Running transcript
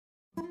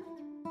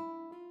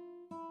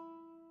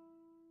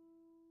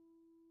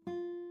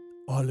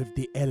all of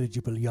the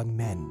eligible young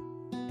men,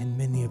 and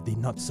many of the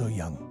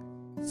not-so-young,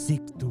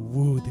 seek to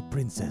woo the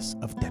Princess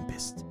of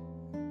Tempest.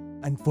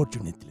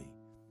 Unfortunately,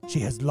 she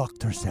has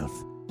locked herself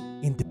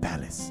in the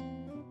palace,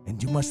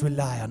 and you must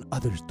rely on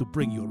others to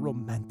bring your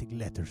romantic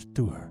letters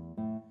to her.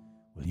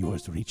 Will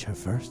yours reach her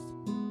first?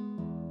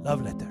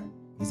 Love letter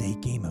is a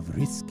game of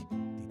risk,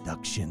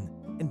 deduction,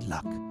 and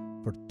luck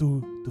for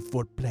 2 to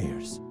 4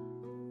 players.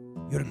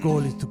 Your goal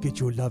is to get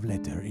your love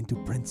letter into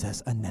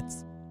Princess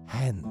Annette's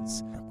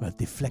hands while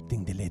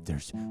deflecting the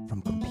letters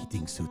from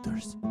competing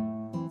suitors.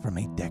 From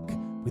a deck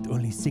with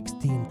only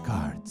 16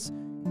 cards,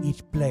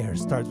 each player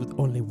starts with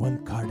only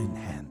 1 card in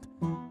hand,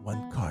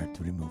 1 card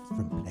to remove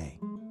from play.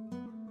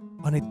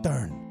 On a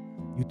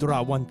turn, you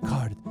draw 1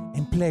 card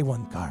and play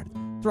 1 card,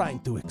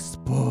 trying to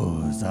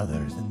expose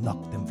others and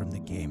knock them from the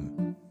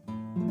game.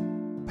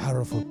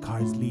 Powerful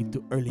cards lead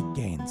to early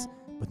gains,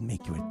 but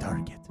make you a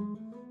target.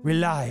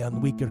 Rely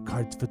on weaker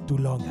cards for too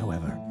long,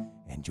 however,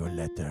 and your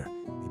letter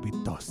may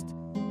be tossed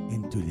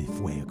into the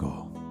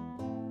fuego.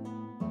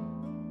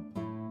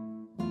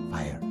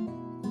 Fire.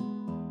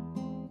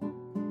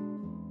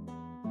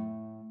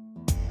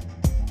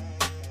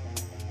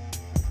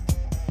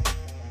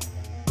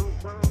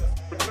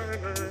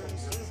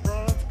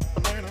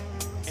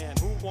 And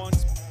who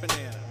wants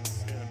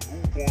bananas?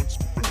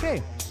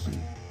 Okay.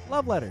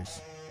 Love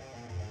letters.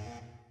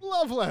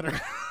 Love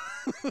letter.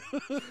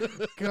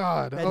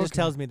 God. That just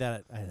tells me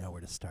that I know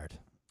where to start.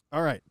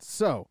 All right.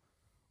 So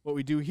what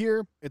we do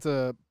here,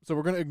 so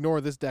we're going to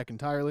ignore this deck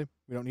entirely.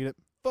 We don't need it.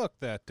 Fuck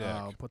that deck.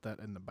 I'll put that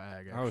in the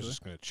bag, actually. I was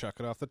just going to chuck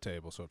it off the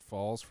table so it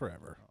falls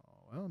forever.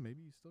 Oh, well,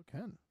 maybe you still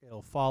can.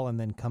 It'll fall and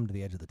then come to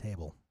the edge of the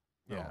table.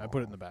 Yeah, I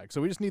put it in the bag.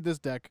 So we just need this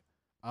deck.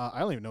 I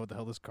don't even know what the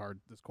hell this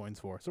coin's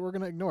for, so we're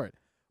going to ignore it.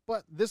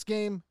 But this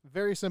game,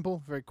 very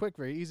simple, very quick,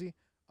 very easy.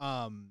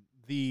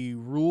 The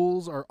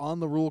rules are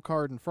on the rule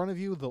card in front of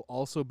you. They'll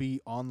also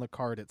be on the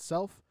card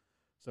itself.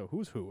 So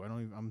who's who?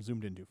 I'm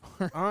zoomed in too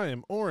far. I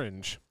am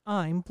orange.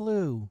 I'm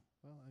blue.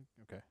 Well,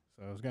 okay.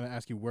 So I was going to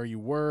ask you where you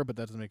were, but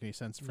that doesn't make any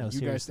sense for No, you guys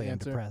to seriously, I'm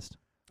answer. depressed.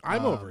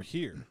 I'm over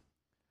here.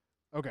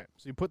 Okay.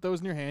 So you put those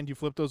in your hand. You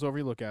flip those over.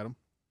 You look at them.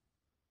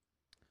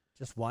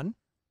 Just one?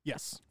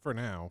 Yes. For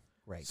now.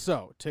 Great.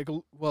 So take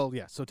a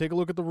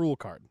look at the rule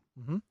card.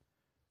 Mm-hmm.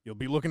 You'll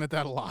be looking at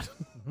that a lot.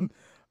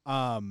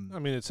 I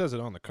mean, it says it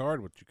on the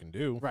card what you can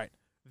do. Right.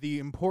 The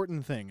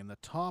important thing, in the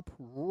top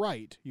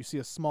right, you see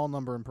a small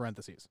number in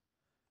parentheses.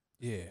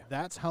 Yeah.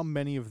 That's how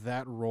many of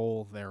that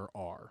roll there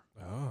are.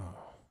 Oh.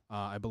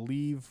 I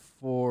believe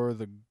for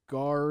the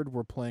guard,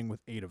 we're playing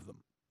with 8 of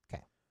them.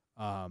 Okay.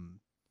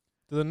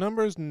 Do the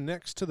numbers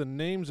next to the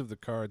names of the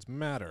cards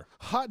matter?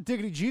 Hot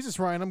diggity Jesus,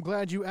 Ryan, I'm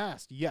glad you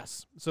asked.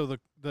 Yes. So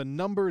the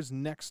numbers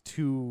next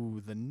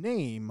to the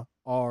name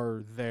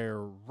are their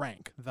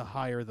rank. The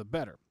higher, the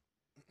better.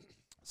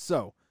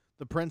 So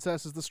the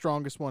princess is the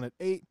strongest one at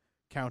 8,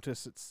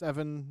 countess at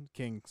 7,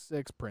 king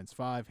 6, prince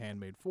 5,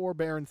 handmaid 4,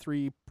 baron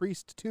 3,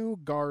 priest 2,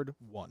 guard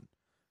 1.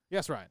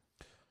 Yes, Ryan.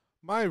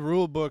 My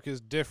rule book is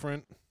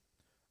different.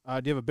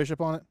 Do you have a bishop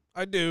on it?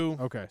 I do.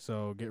 Okay,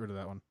 so get rid of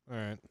that one. All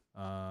right.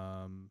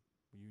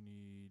 You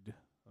need.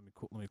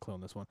 Let me clone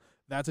this one.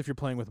 That's if you're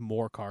playing with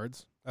more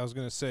cards. I was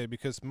going to say,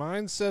 because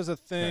mine says a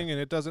thing and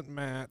it doesn't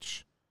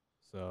match.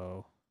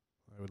 So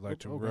I would like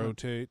to go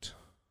rotate.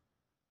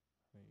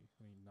 Let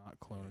me not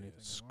clone anything.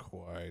 It's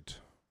anymore. quite.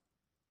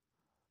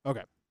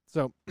 Okay,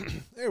 so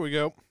There we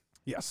go.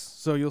 yes,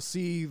 so you'll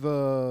see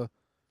the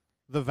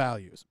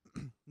values.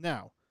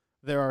 Now,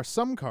 there are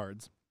some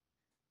cards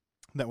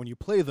that when you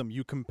play them,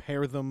 you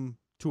compare them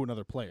to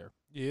another player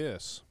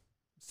Yes.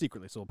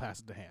 secretly, so we'll pass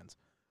it to hands.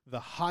 The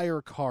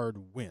higher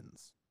card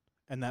wins,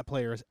 and that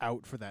player is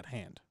out for that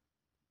hand.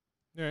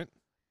 All right.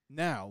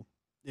 Now,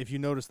 if you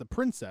notice the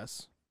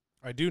princess,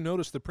 I do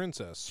notice the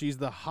princess. she's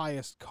the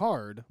highest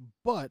card,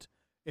 but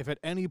if at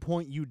any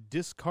point you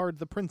discard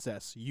the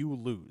princess, you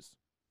lose.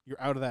 You're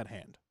out of that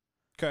hand.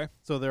 Okay.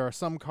 So there are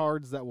some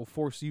cards that will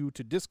force you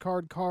to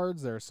discard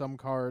cards. There are some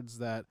cards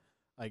that,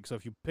 so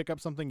if you pick up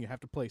something, you have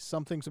to play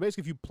something. So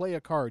basically, if you play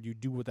a card, you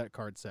do what that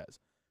card says.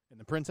 In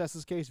the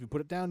princess's case, if you put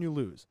it down, you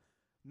lose.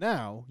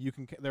 Now,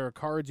 there are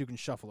cards you can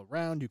shuffle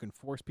around. You can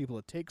force people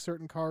to take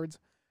certain cards.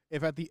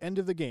 If at the end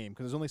of the game,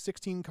 because there's only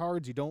 16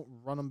 cards, you don't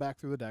run them back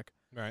through the deck.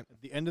 Right.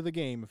 At the end of the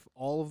game, if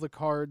all of the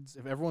cards,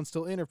 if everyone's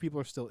still in, or if people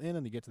are still in,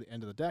 and you get to the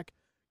end of the deck,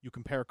 you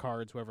compare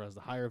cards. Whoever has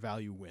the higher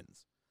value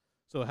wins.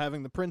 So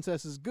having the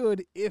princess is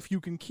good if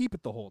you can keep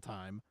it the whole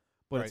time,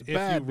 but it's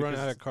bad if you run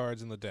because out of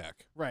cards in the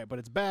deck. right. But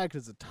it's bad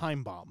because it's a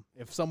time bomb.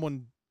 If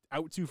someone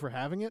outs you for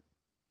having it,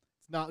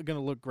 it's not going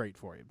to look great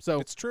for you. So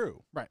It's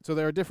true. right. So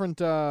there are different.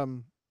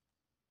 You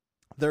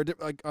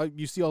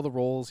see all the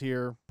roles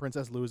here.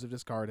 Princess lose if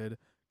discarded.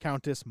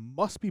 Countess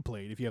must be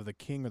played if you have the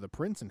king or the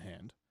prince in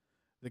hand.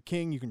 The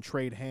king, you can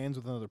trade hands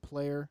with another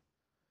player.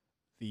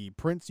 The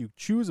prince, you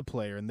choose a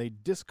player and they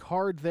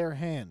discard their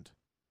hand,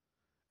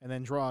 and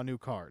then draw a new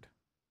card.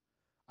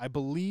 I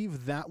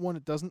believe that one,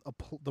 it doesn't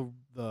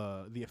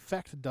the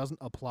effect doesn't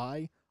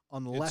apply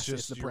unless it's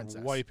just the you're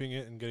princess. wiping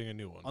it and getting a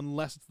new one.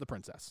 Unless it's the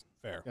princess.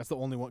 Fair. That's the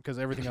only one, because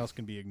everything else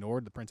can be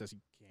ignored. The princess,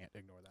 you can't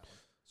ignore that one.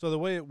 So the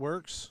way it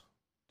works,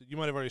 you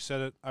might have already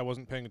said it. I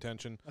wasn't paying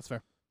attention. That's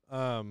fair.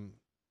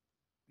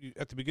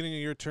 At the beginning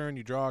of your turn,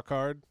 you draw a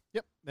card,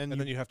 Yep. and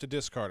then you have to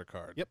discard a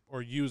card. Yep.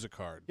 Or use a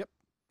card. Yep.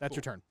 That's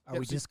your turn. Are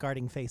we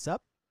discarding face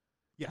up?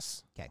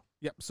 Yes. 'Kay.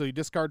 Yep. So you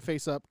discard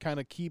face up, kind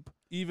of keep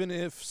Even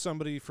if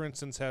somebody, for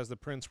instance, has the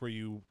prince where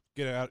you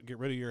get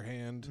rid of your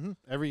hand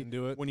and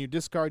do it. when you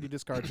discard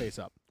face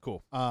up.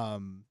 Cool.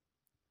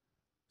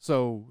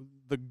 So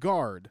the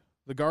guard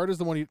is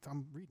the one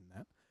I'm reading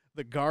that.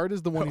 The guard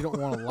is the one you don't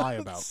want to lie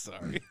about.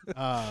 Sorry.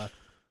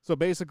 So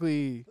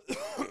basically,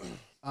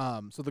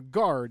 so the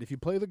guard, if you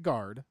play the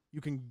guard,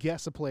 you can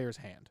guess a player's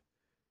hand.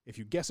 If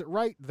you guess it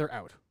right, they're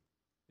out.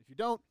 If you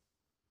don't,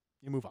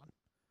 you move on.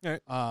 All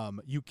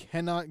right. You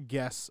cannot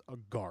guess a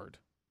guard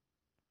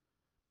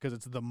because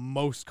it's the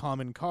most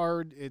common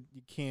card.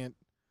 You can't.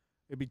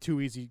 It'd be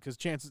too easy because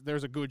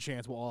there's a good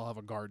chance we'll all have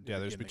a guard. Yeah,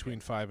 there's between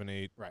 5 and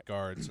 8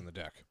 guards in the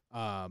deck.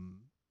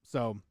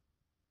 So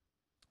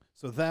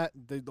that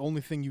the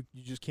only thing you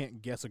just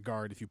can't guess a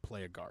guard if you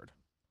play a guard.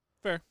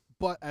 Fair.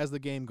 But as the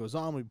game goes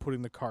on, we'll be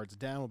putting the cards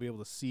down. We'll be able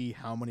to see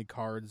how many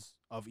cards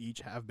of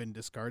each have been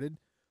discarded.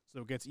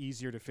 So it gets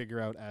easier to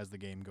figure out as the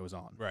game goes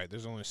on. Right.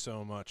 There's only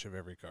so much of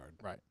every card.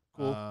 Right.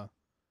 Cool.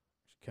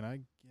 Can I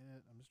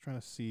get? I'm just trying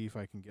to see if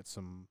I can get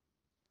some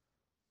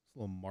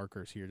little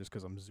markers here, just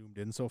because I'm zoomed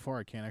in so far.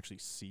 I can't actually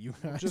see you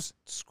guys. Just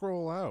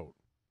scroll out.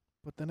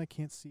 But then I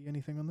can't see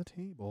anything on the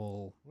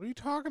table. What are you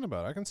talking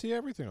about? I can see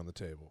everything on the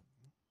table.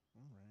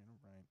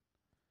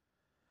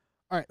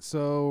 All right.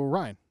 So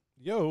Ryan,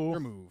 Yo. your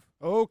move.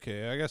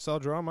 Okay, I guess I'll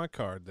draw my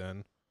card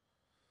then.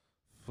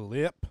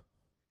 Flip.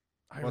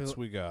 What's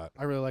we got?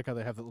 I really like how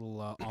they have the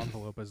little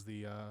envelope as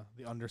the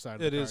underside of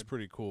the It card. is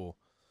pretty cool.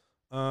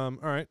 All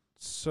right,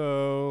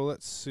 so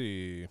let's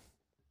see.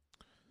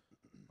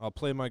 I'll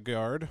play my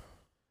guard.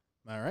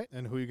 All right,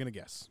 and who are you going to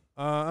guess?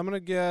 I'm going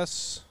to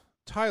guess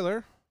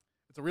Tyler.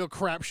 It's a real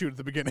crapshoot at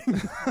the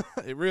beginning.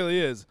 It really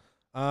is.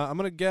 I'm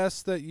going to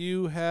guess that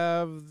you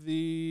have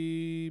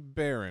the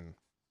Baron.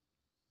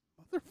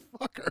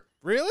 Motherfucker.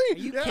 Really? Are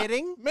you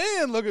kidding?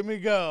 Man, look at me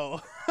go.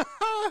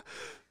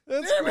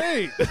 That's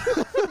great.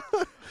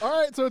 All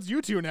right, so it's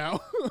you two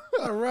now.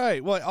 All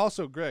right. Well,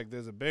 also, Greg,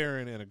 there's a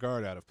Baron and a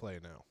guard out of play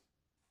now.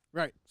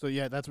 Right. So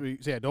yeah, that's what.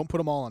 Don't put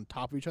them all on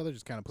top of each other.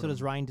 Just kind of put. So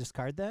does Ryan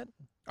discard that?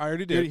 I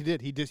already Yeah,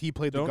 did. he did. He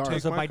played Don't the guard.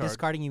 take So my by card.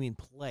 discarding, you mean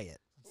play it?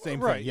 Same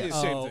right. thing. Yes.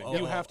 Yeah, same Oh, thing. oh,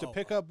 You oh, have to oh,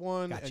 pick up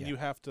one, Gotcha. and you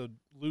have to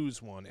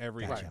lose one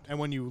every Gotcha. time. And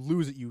when you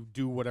lose it, you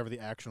do whatever the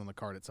action on the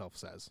card itself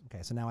says.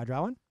 Okay, so now I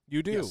draw one.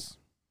 You do. Yes.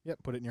 Yep.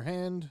 Put it in your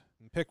hand.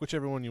 And pick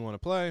whichever one you want to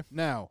play.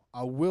 Now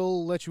I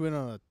will let you in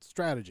on a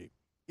strategy.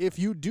 If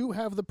you do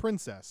have the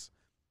princess,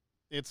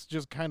 it's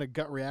just kind of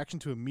gut reaction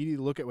to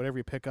immediately look at whatever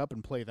you pick up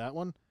and play that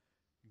one.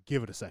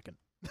 Give it a second,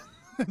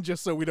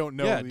 just so we don't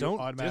know. Yeah, that you don't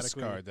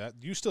automatically discard that.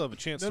 You still have a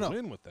chance No, to no.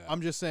 win with that.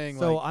 I'm just saying.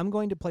 So like, I'm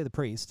going to play the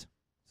priest,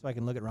 so I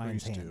can look at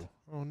Ryan's Priest hand. too.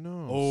 Oh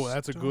no! Oh,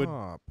 that's a good-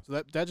 Stop.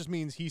 so that just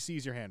means he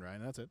sees your hand,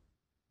 Ryan. That's it.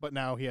 But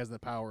now he has the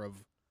power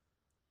of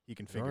he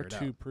can There figure are it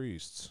two out.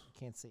 priests.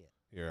 Can't see it.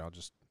 Here, I'll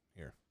just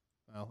here.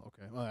 Well,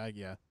 okay. Well,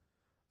 yeah.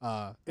 In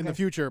Okay. the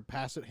future,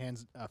 pass it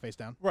hands face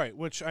down. Right,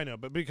 which I know,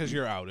 but because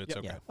you're out, it's Yep.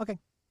 okay. Yeah. Okay.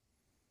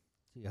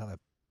 So you have a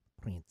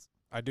prince.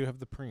 I do have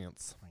the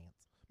prince. Prince.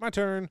 My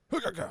turn.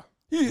 Hugga.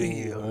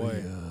 Yeah,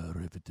 boy. yeah,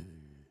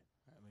 riveting.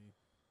 Let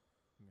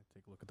me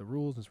take a look at the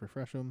rules. Just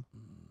refresh them.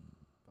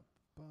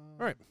 All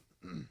right.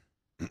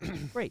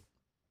 Great.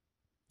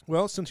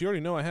 Well, since you already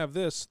know I have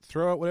this,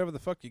 throw out whatever the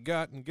fuck you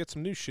got and get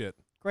some new shit.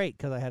 Great,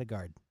 because I had a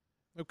guard.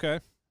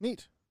 Okay.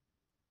 Neat.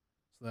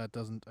 So that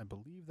doesn't. I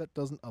believe that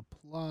doesn't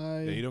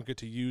apply. Yeah, you don't get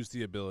to use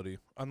the ability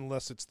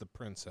unless it's the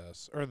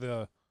princess or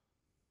the.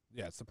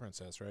 Yeah, it's the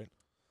princess, right?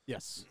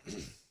 Yes.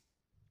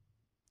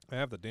 I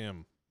have the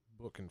damn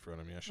book in front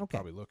of me. I should Okay.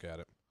 probably look at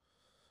it.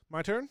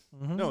 My turn?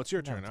 Mm-hmm. No, it's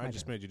your turn. it's I my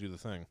just turn. made you do the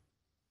thing.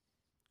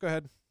 Go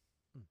ahead.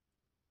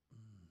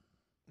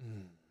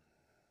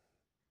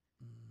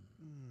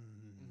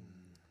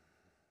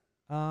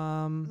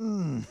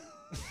 Um.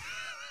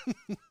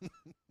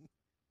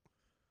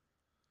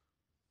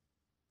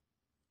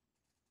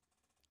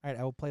 All right,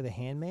 I will play the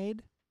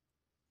handmaid.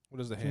 What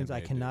does the Which means I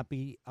handmaid do? cannot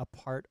be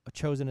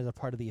chosen as a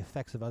part of the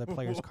effects of other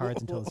players'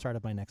 cards until the start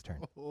of my next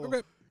turn.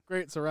 Okay.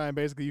 Great. So Ryan,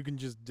 basically, you can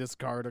just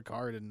discard a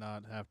card and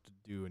not have to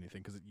do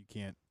anything because you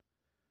can't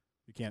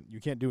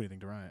do anything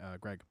to Ryan,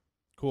 Greg.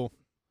 Cool.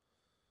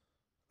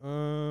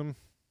 Yeah,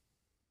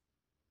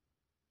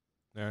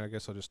 I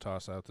guess I'll just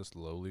toss out this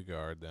lowly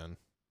guard then.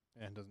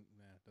 And doesn't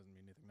mean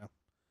anything now.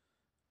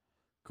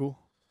 Cool.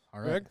 All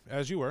right. Greg,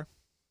 as you were.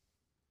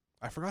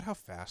 I forgot how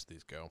fast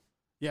these go.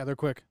 Yeah, they're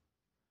quick.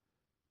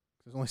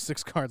 There's only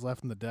 6 cards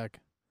left in the deck.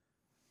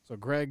 So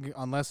Greg,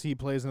 unless he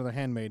plays another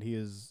handmaid, he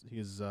is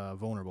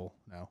vulnerable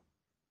now.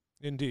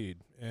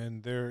 Indeed.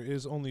 And there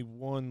is only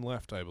one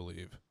left, I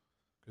believe,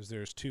 because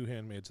there's 2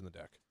 handmaids in the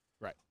deck.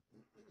 Right.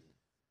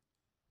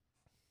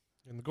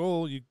 And the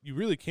goal, you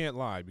really can't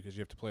lie because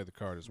you have to play the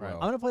card as Right. well.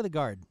 I'm going to play the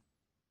guard.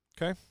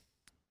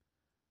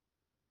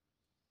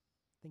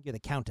 think you're the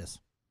countess.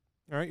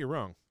 All right, you're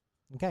wrong.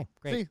 Okay,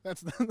 great. See,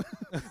 that's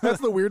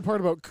that's the weird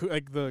part about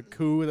like the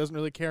coup. It doesn't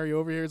really carry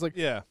over here. It's like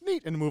Yeah,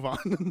 neat and move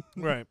on.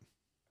 right.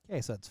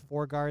 Okay, so it's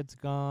 4 guards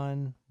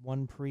gone,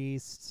 1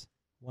 priest,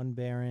 1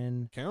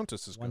 baron,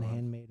 Countess is 1 gone.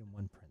 handmaid, and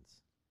 1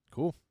 prince.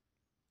 Cool.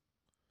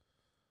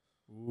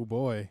 Ooh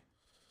boy.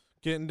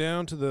 Getting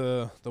down to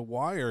the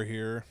wire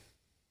here.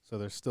 So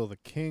there's still the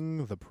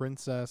king, the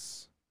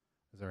princess.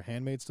 Is there a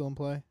handmaid still in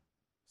play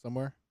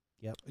somewhere?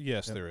 Yes,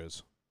 Yep. there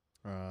is.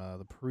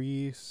 The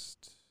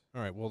priest.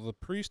 All right, well, the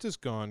priest is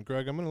gone.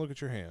 Greg, I'm going to look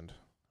at your hand.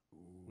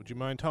 Would you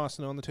mind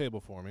tossing it on the table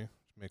for me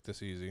to make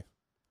this easy?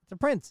 It's a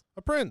prince.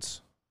 A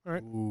prince. All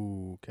right.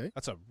 Ooh, okay.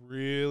 That's a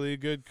really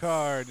good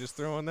card. Just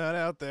throwing that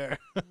out there.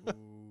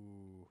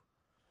 Ooh.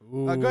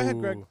 Go ahead,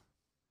 Greg.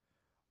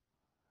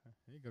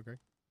 There you go, Greg.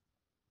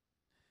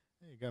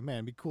 There you go, man.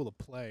 It'd be cool to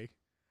play.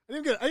 I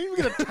didn't even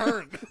get a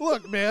turn.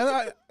 Look,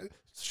 man,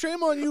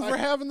 shame on you for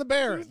having the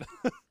Baron.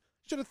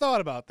 Should have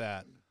thought about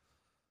that.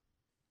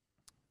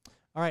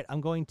 All right,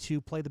 I'm going to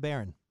play the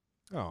baron.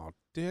 Oh,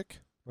 dick.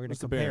 We're going What's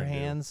to the compare baron do?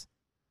 hands,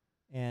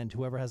 and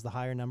whoever has the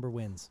higher number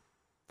wins.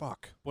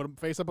 Fuck. Put him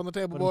face up on the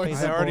table, Put 'em boys.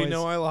 face I up, already boys.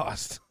 know I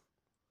lost.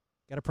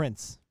 Got a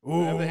prince. I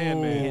have the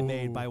handmaid.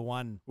 Handmade by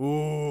 1.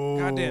 Ooh.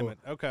 God damn it.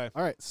 Okay.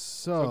 All right,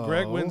 So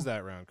Greg wins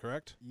that round,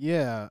 correct?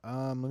 Yeah.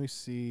 Let me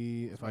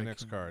see if That's my I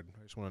next can, card.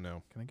 I just want to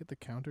know. Can I get the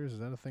counters? Is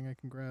that a thing I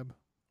can grab?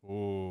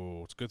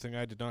 Oh, it's a good thing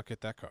I did not get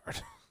that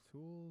card.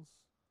 Tools.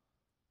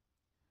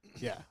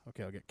 Yeah.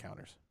 Okay, I'll get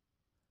counters.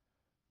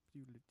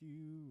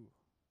 Doodle-doo.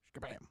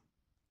 Shkabam.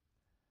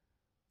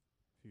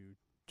 If you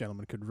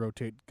gentlemen could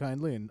rotate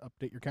kindly and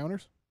update your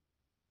counters.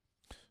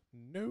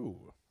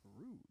 No.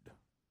 Rude.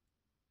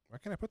 Why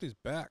can't I put these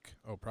back?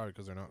 Oh, probably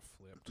because they're not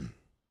flipped.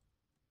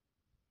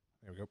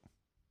 There we go.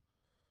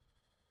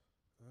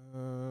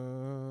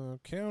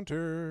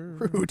 Counter.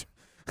 Rude.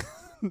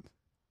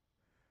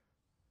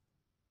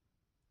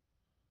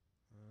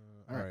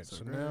 All right,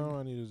 so Greg. now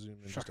I need to zoom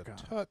in just a Shotgun.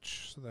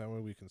 touch so that way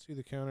we can see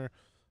the counter.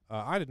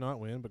 I did not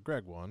win, but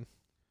Greg won.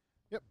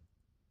 Yep.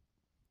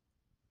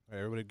 All right,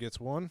 everybody gets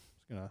 1. Just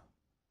gonna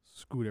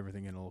scoot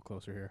everything in a little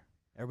closer here.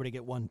 Everybody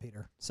get 1,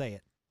 Peter. Say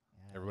it.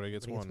 Everybody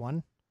gets Everybody one. Gets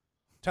 1?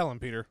 Tell him,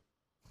 Peter.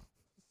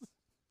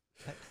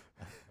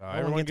 One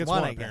Everyone gets gets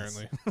one, one, I guess.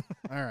 apparently.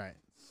 All right.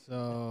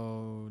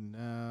 So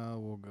now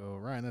we'll go.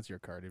 Ryan, that's your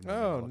card. even though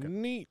I'm Oh, not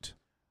looking. neat.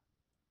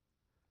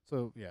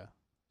 So yeah.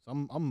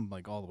 So I'm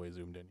like all the way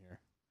zoomed in here.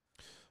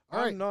 All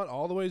I'm right. not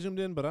all the way zoomed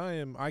in, but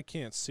I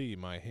can't see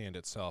my hand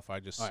itself. I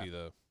just Oh, see yeah.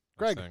 the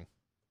Greg. thing.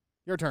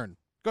 Your turn.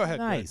 Go ahead,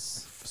 Nice.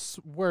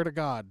 Swear to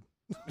God.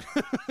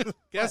 Greg.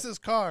 Guess his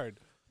card.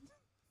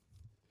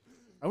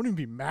 I wouldn't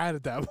even be mad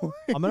at that point.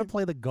 I'm going to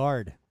play the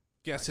guard.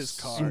 Guess his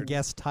And card.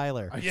 guess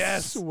Tyler. I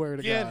Yes. swear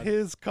to Get God.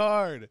 his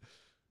card.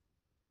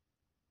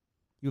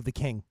 You have the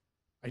king.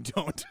 I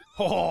don't.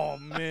 Oh,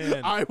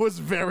 man. I was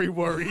very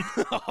worried.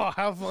 Oh,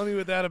 how funny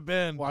would that have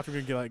been? Watch,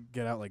 we're gonna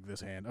get out like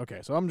this hand. Okay,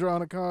 so I'm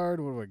drawing a card.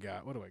 What do I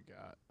got?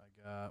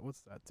 I got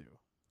what's that do?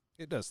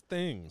 It does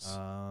things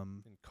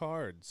Um in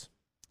cards.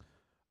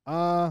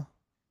 I'm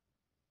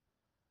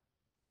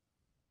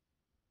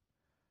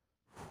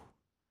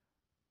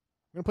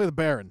gonna play the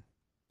Baron.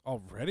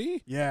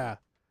 Already? Yeah.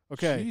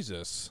 Okay.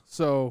 Jesus.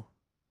 So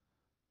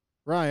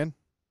Ryan,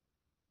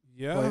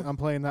 Yeah. I'm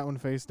playing that one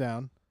face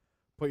down.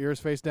 Put yours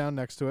face down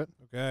next to it.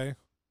 Okay.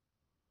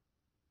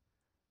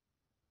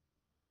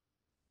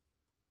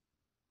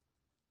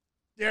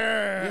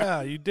 Yeah.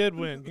 Yeah, you did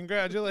win.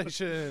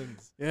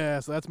 Congratulations. Yeah,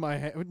 so that's my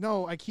hand.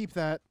 No, I keep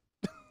that.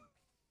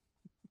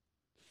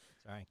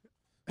 Sorry.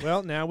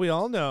 Well, now we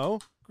all know.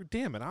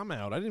 Damn it, I'm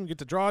out. I didn't even get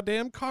to draw a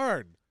damn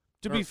card.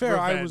 To be fair,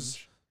 I was.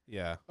 Revenge.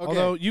 Yeah. Okay.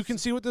 Although you can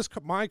see what this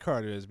my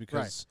card is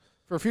because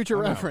For future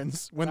I'm out.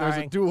 reference, when there's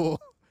Sorry. a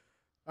duel.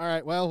 All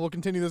right, well, we'll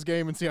continue this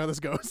game and see how this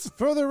goes.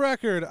 for the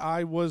record,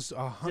 I was Just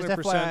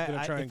 100% FYI, going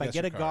to try and if I guess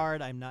get your a card.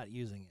 guard, I'm not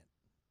using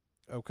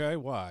it. Okay,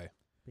 why?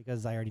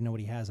 Because I already know what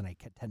he has, and I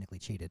technically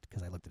cheated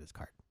because I looked at his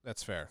card.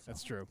 That's fair.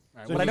 That's true. All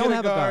right, So But if I you don't get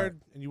have a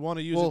guard. and you want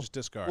to use We'll- it, just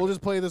discard. we'll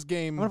just play this I'm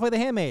game. going to play the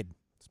handmaid.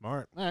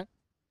 Smart. All right.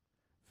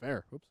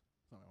 Fair. Oops.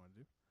 That's not what I want to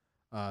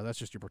do. That's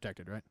just you're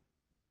protected, right?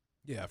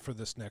 Yeah, for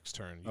this next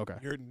turn. Okay.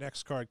 Your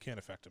next card can't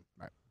affect him.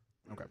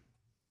 Okay.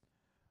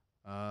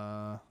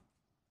 I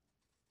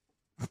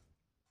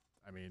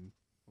mean,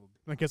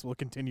 I guess we'll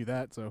continue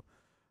that. So,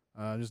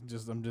 I'm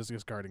just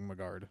discarding my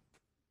guard.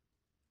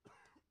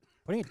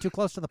 Putting it too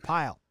close to the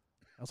pile.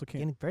 I also can't.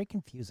 Getting very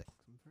confusing.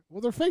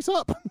 Well, they're face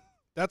up.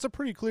 That's a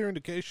pretty clear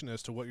indication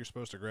as to what you're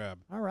supposed to grab.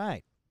 All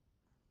right.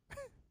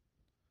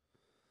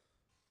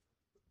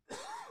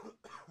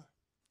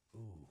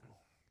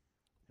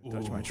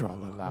 Touch my Ooh. tra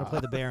I'm going to play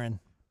the Baron.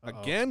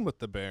 Again with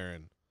the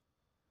Baron.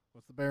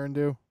 What's the Baron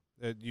do?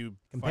 You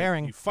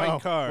Comparing. You fight Oh,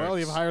 cards. Well,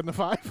 you have higher than the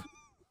 5. Damn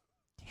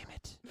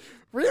it.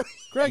 Really?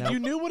 Greg, Nope. you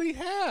knew what he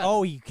had.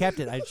 Oh, you kept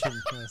it. I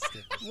shouldn't have missed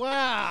it.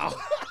 wow.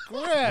 Oh,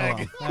 Greg.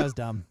 well, that was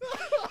dumb.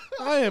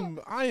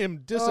 I am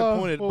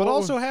disappointed, but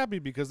also happy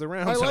because the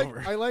round's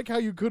over. I like how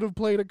you could have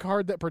played a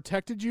card that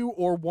protected you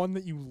or one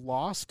that you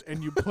lost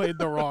and you played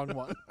the wrong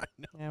one.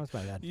 Yeah, it was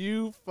my bad.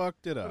 You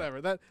fucked it up.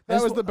 Whatever. That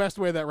was the best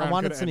way that round I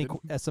wanted could have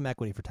ended. some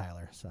equity for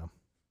Tyler, so.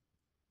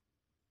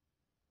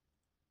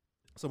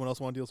 Someone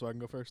else want to deal so I can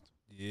go first?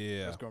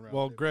 Yeah. Just going around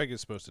Well, the table. Greg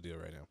is supposed to deal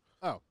right now.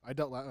 Oh, I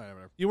dealt last.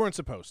 Whatever. You weren't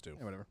supposed to.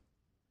 Yeah, whatever.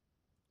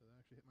 Did that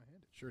actually hit my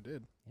hand? It sure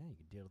did. Yeah, you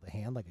can deal with the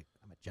hand like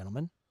I'm a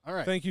gentleman. All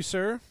right. Thank you,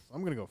 sir. So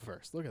I'm going to go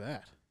first. Look at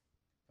that.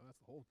 Oh, that's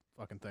the whole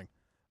fucking thing.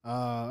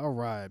 All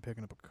right.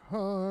 Picking up a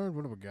card.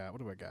 What do we got?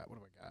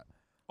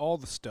 All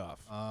the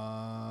stuff.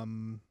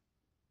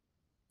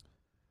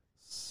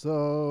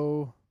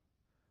 So,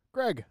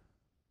 Greg,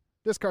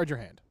 discard your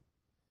hand.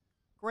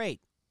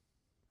 Great.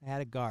 I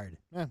had a guard.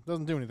 Yeah,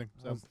 doesn't do anything.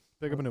 So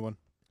pick up a new one.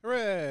 I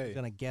Hooray. was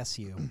going to guess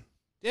you.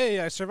 Yay,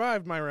 I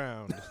survived my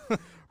round.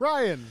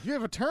 Ryan, you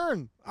have a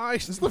turn.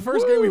 This is the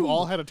first game we've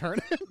all had a turn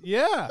in.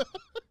 Yeah.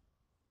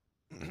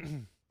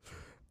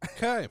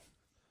 Okay.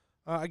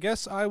 I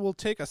guess I will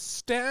take a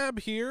stab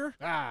here.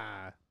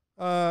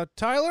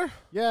 Tyler?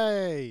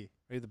 Yay.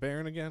 Are you the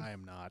Baron again? I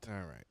am not.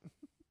 All right.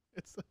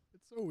 It's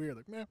so weird.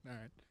 Like, meh. All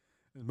right.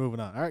 Moving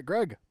on. All right,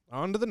 Greg.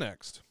 On to the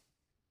next.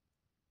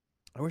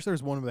 I wish there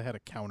was one that had a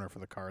counter for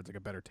the cards, like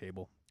a better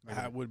table.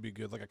 That would be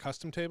good. Like a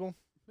custom table?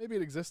 Maybe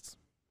it exists.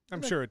 I'm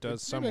Maybe sure it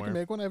does maybe somewhere. I can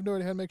make one. I have no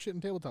idea how to make shit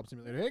in Tabletop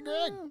Simulator. Hey,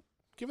 Greg.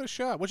 Give it a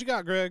shot. What you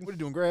got, Greg? What are you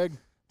doing, Greg?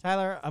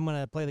 Tyler, I'm going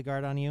to play the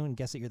guard on you and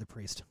guess that you're the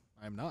priest.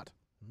 I am not.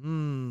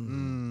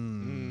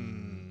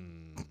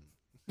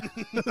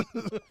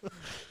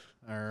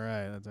 All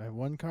right. I have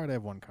one card.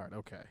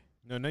 Okay.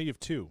 No, now you have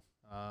two.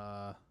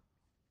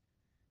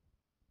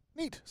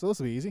 Neat. So this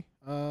will be easy.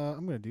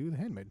 I'm going to do the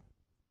handmaid.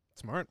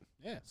 Smart.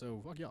 Yeah,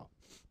 so fuck y'all.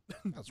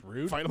 That's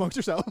rude. Fight amongst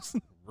yourselves.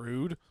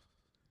 Rude.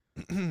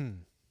 Let's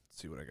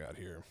see what I got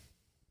here.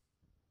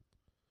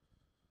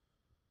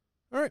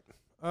 All right.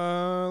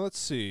 Let's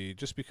see.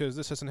 Just because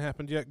this hasn't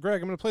happened yet.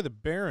 Greg, I'm going to play the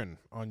Baron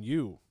on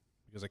you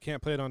because I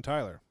can't play it on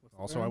Tyler.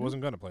 Also, I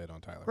wasn't going to play it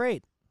on Tyler.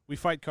 Great. We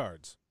fight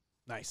cards.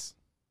 Nice.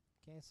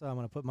 Okay, so I'm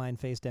going to put mine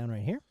face down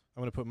right here.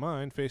 I'm going to put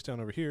mine face down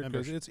over here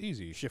because it's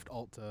easy. Shift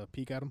Alt to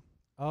peek at him.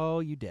 Oh,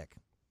 you dick.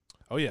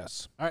 Oh,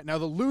 yes. All right, now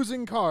the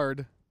losing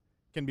card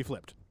can be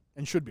flipped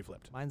and should be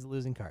flipped. Mine's the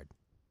losing card.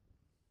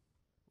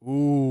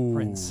 Ooh.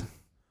 Prince.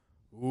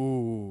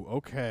 Ooh,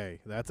 okay.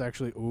 That's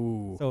actually,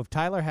 ooh. So if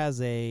Tyler has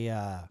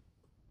a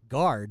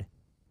guard,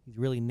 he's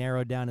really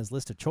narrowed down his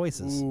list of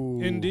choices. Ooh.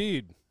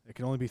 Indeed. It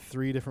can only be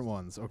 3 different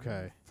ones.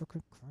 Okay.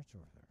 Fucking cards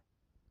over there.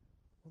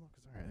 Hold on,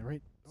 'cause all right,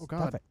 right. Oh, Stop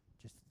God. it.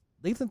 Just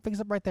leave them things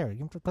up right there. You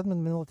can put them in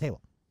the middle of the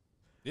table.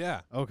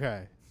 Yeah.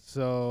 Okay.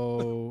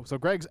 So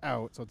Greg's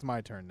out, so it's my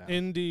turn now.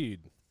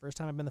 Indeed. First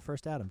time I've been the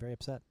first out. I'm very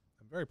upset.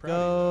 I'm very proud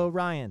Go, of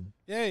Ryan.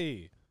 you.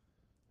 Yay.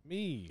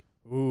 Me.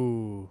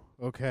 Ooh.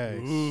 Okay.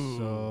 Ooh.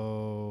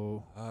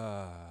 So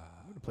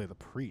I'm going to play the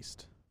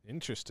priest.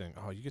 Interesting.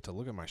 Oh, you get to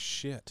look at my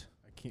shit.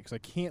 I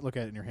can't look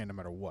at it in your hand no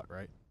matter what,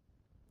 right?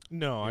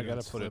 No, I Even got if to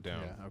it's put it flipped?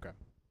 down. Yeah, okay.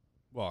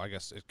 Well, I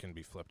guess it can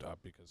be flipped up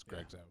because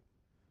Greg's out.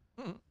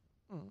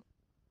 Mm.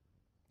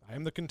 I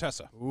am the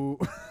Contessa. Ooh.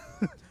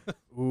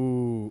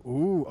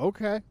 Ooh.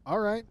 Okay. All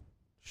right.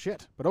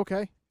 Shit, but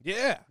okay.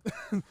 Yeah.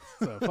 It's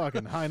a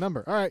fucking high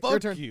number. All right, your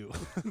Fuck turn. you.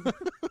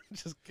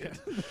 Just kidding.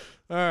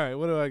 All right,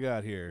 what do I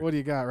got here? What do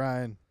you got,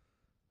 Ryan?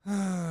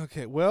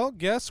 Okay, well,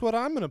 guess what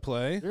I'm going to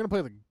play? You're gonna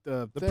play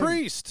the The thing.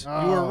 priest. You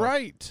Oh. were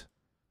right.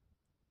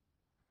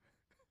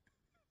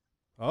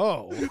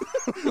 Oh.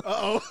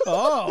 Uh-oh.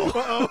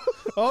 Oh.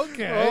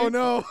 Okay. Oh,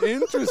 no.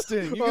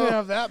 Interesting. You can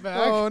have that back.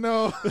 Oh,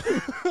 no.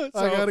 So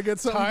I gotta get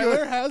something Tyler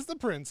good. has the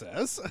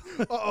princess.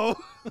 Uh-oh.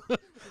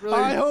 Really?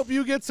 I hope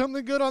you get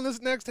something good on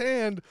this next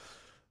hand.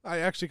 I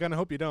actually kind of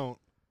hope you don't.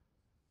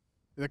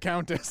 The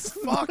countess.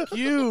 Fuck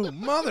you,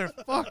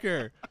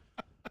 motherfucker.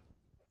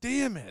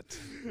 Damn it.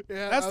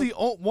 Yeah, That's the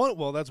one.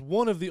 Well, that's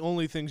one of the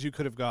only things you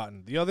could have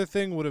gotten. The other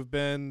thing would have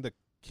been the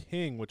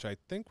king, which I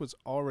think was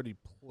already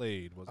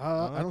played. Was it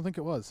not? I don't think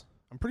it was.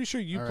 I'm pretty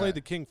sure you All played right.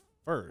 the king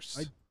first.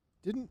 I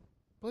didn't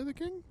play the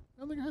king? I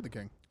don't think I had the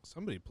king.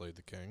 Somebody played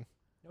the king.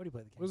 Nobody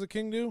played the king. What does the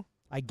king do?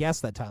 I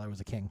guessed that Tyler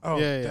was a king. Oh,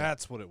 Yeah.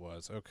 that's what it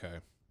was. Okay.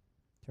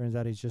 Turns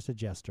out he's just a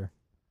jester.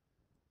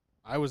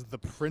 I was the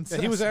princess.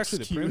 Yeah, he was actually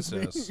the excuse me.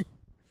 princess.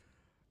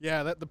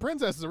 Yeah, the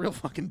princess is a real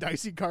fucking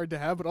dicey card to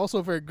have, but also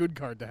a very good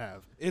card to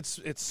have. It's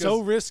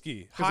so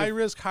risky. 'cause High if-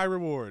 risk, high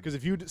reward. Because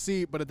if you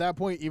see, but at that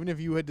point, even if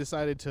you had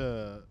decided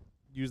to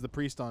use the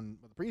priest on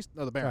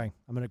the baron, Sorry,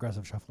 I'm an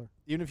aggressive shuffler.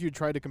 even if you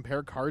tried to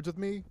compare cards with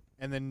me,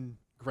 and then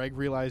Greg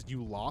realized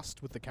you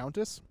lost with the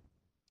countess,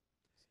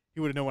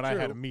 he would have known what I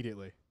had True.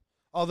 immediately.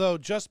 Although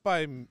just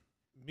by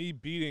me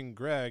beating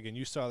Greg and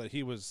you saw that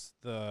he was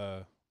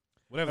the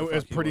whatever the It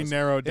was fuck he pretty was,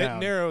 narrowed down. It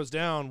narrows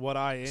down what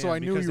I am. So I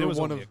knew because you there were was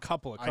one only of- a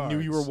couple of cards. I knew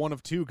you were one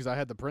of 2 because I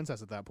had the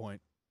princess at that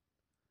point.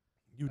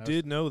 You I was-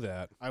 did know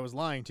that. I was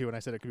lying to you, and I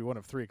said it could be one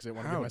of 3 because I didn't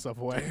want to How give myself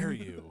away. dare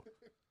you?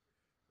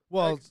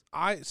 Well,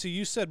 I see.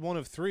 You said one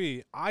of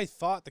three. I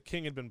thought the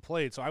king had been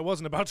played, so I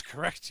wasn't about to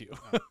correct you,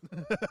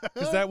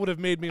 because that would have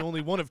made me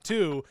only one of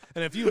two.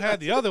 And if you had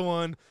the other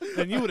one,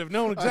 then you would have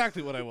known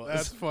exactly what I was.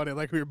 That's funny.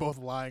 Like we were both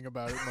lying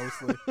about it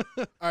mostly. All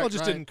right, Well,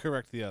 just Ryan, didn't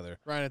correct the other.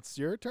 Ryan, it's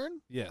your turn.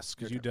 Yes,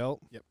 because Your you turn.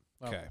 dealt. Yep.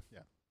 Well, Okay. Yeah.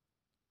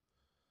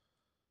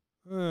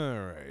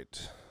 All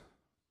right.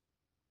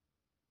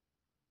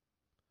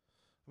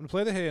 I'm gonna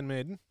play the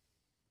handmaiden.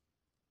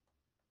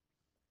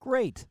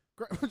 Great.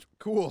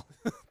 Cool.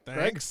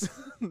 Thanks.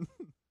 I don't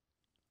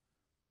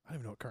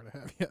even know what card I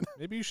have yet.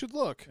 Maybe you should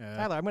look.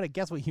 Tyler, I'm going to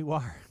guess what you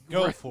are.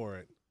 Go Right. for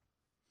it.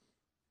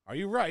 Are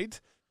you right?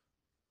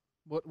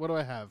 What do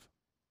I have?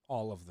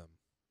 All of them.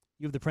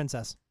 You have the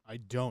princess. I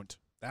don't.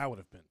 That would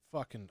have been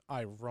fucking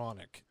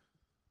ironic.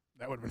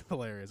 That would have been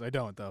hilarious. I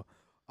don't though.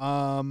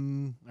 All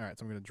right,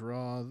 so I'm gonna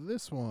draw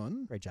this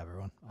one. Great job,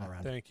 everyone. All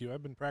around. Thank you.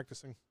 I've been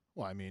practicing.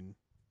 Well, I mean,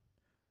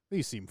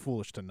 these seem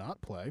foolish to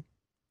not play.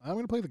 I'm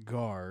gonna play the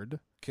guard.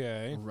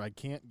 Okay. I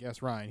can't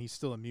guess Ryan. He's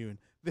still immune.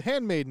 The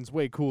handmaiden's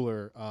way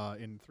cooler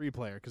in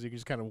 3-player because you can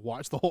just kind of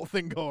watch the whole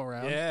thing go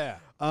around. Yeah.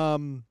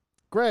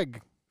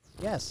 Greg,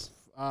 Yes,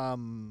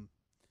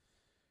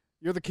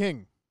 you're the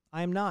king.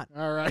 I am not.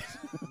 All right.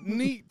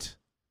 Neat.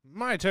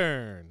 My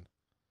turn.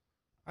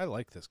 I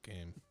like this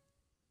game.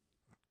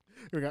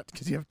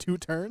 Because you have 2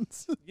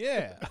 turns.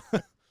 Yeah. All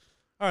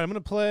right, I'm going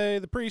to play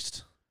the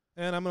priest,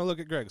 and I'm going to look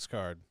at Greg's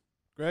card.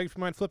 Greg, if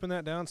you mind flipping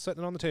that down,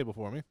 setting it on the table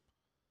for me.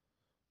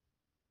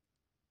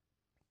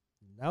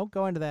 No,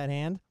 go into that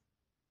hand.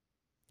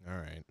 All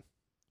right.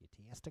 You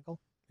testicle.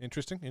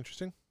 Interesting.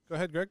 Go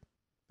ahead, Greg.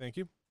 Thank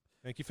you.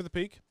 Thank you for the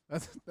peek.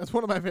 That's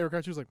one of my favorite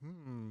cards. She was like,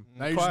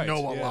 now you Quite, just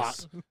know a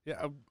yes. lot.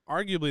 Yeah,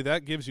 arguably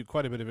that gives you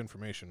quite a bit of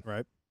information.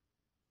 Right.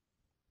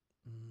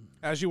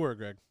 As you were,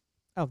 Greg.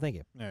 Oh, thank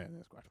you. Yeah,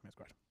 squash.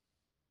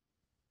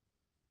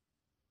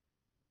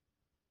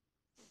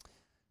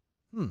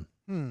 I'm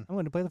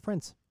going to play the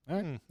prince. All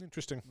right.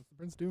 Interesting. What's the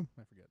prince do?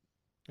 I forget.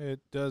 It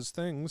does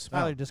things.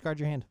 Tyler, discard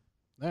your hand.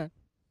 All right.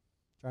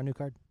 Draw a new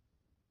card.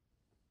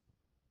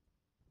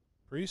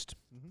 Priest.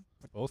 Mm-hmm.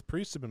 Both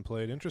priests have been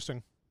played.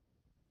 Interesting.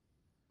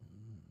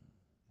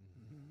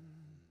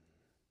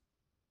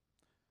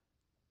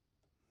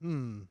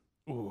 Ooh.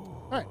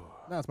 All right.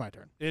 Now it's my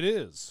turn. It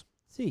is.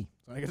 See.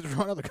 So I get to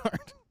draw another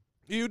card.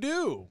 You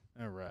do.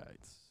 All right.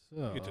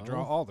 So You get to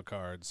draw all the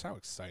cards. How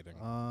exciting.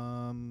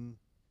 I'm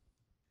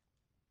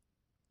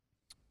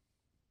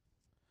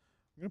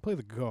gonna play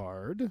the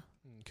guard.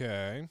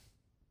 Okay.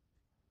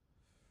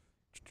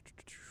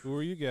 Who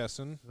are you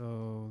guessing?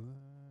 So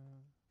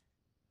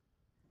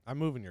I'm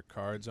moving your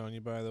cards on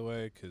you, by the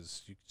way,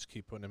 because you just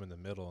keep putting them in the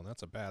middle, and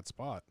that's a bad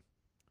spot.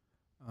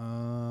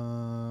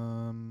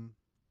 how many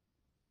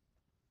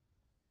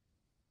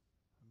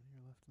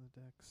are left in the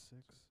deck?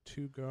 6.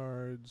 2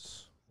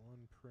 guards, 1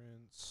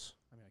 prince.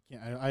 I mean,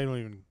 I can't. I don't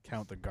even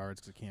count the guards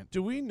because I can't.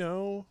 Do we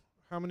know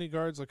how many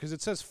guards? Like, because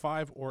it says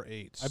 5 or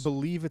 8. I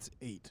believe it's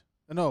 8.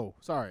 No,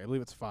 sorry, I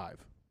believe it's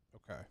 5.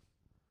 Okay.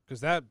 Because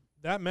that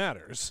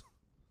matters.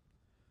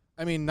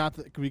 I mean, not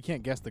that we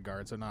can't guess the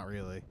guards, so not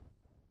really.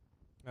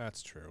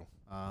 That's true.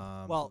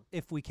 Well,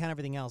 if we count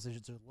everything else,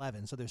 it's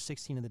 11. So there's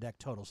 16 in the deck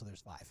total. So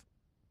there's 5.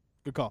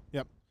 good call.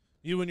 Yep.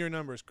 You and your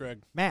numbers,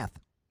 Greg. Math.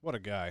 What a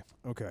guy.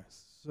 Okay.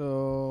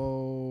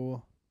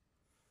 So,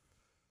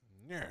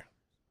 Yeah.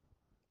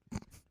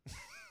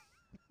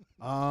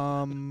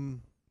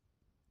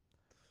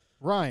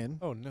 Ryan.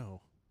 Oh,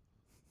 no.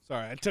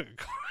 Sorry, I took a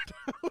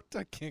card out.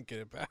 I can't get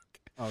it back.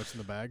 Oh, it's in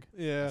the bag.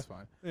 Yeah. That's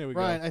fine. There we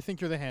Ryan, go. I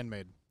think you're the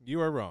handmaid. You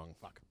are wrong.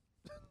 Fuck.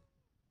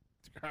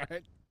 All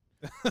right.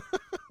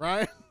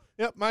 Ryan.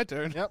 Yep, my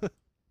turn. Yep.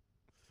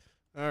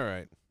 All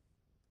right.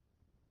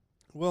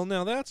 Well,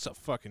 now that's a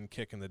fucking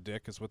kick in the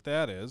dick is what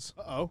that is.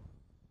 Uh-oh.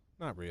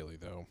 Not really,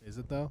 though. Is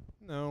it though?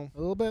 No. A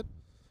little bit.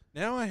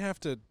 Now I have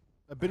to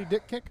A bitty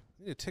dick kick.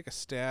 I need to take a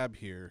stab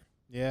here.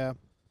 Yeah.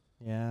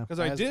 Yeah. Because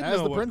I As- did as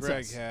know the what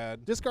princess. Greg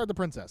had. Discard the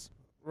princess.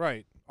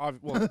 Right.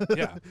 Well,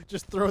 yeah.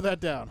 Just throw that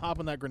down. Hop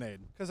on that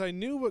grenade. Because I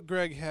knew what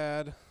Greg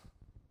had,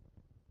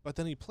 but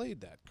then he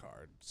played that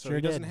card. So Sure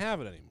he doesn't did. have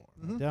it anymore.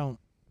 Mhm. Don't.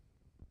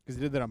 Because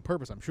he did that on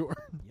purpose, I'm sure.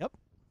 Yep.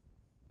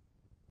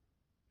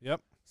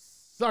 Yep.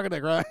 Suck a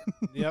dick, Ryan.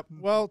 Yep.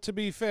 Well, to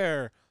be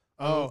fair,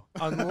 Oh.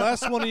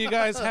 unless one of you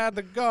guys had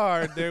the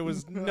guard, there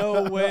was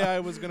no way I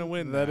was going to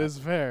win that. That is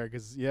fair.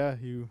 Because,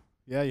 you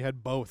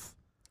had both.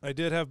 I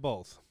did have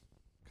both.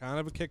 Kind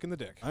of a kick in the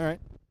dick. All right.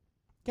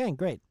 Okay,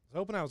 great. I was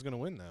hoping I was going to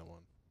win that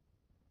one.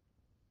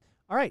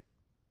 All right.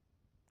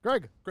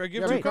 Greg. Greg, you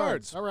you have have two Great.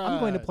 cards. All right. I'm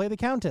going to play the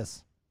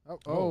countess. Oh.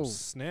 Oh,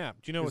 snap.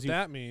 Do you know 'Cause what you-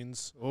 that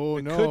means? Oh,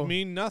 It no. could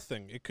mean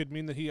nothing. It could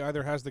mean that he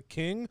either has the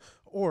king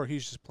or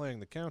he's just playing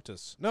the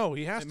countess. No,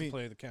 he has I to mean-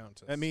 play the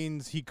countess. That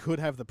means he could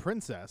have the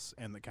princess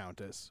and the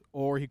countess,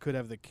 or he could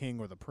have the king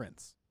or the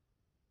prince.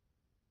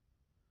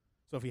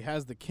 So if he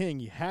has the king,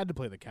 he had to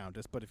play the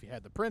countess, but if he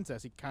had the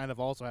princess, he kind of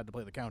also had to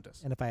play the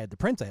countess. And if I had the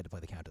prince, I had to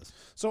play the countess.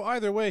 So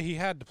either way, he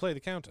had to play the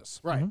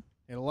countess. Right. Mhm.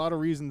 And a lot of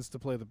reasons to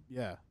play the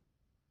Okay,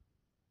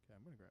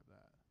 I'm going to grab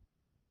that.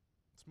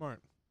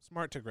 Smart.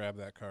 Smart to grab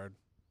that card.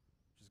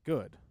 Which is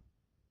good.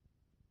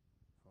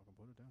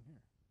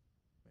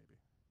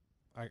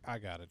 I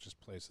got it. Just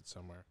place it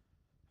somewhere.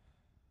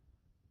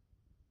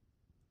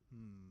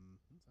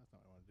 That's not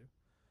what I want to do.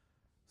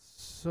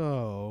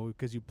 So,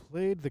 because you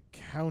played the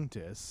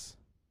Countess.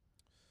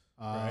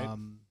 Right.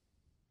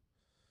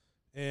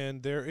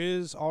 And there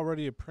is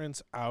already a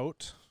prince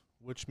out,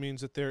 which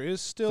means that there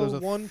is still there's a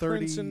one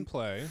prince in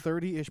play.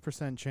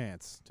 30-ish%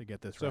 chance to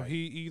get this So right.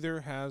 he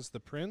either has the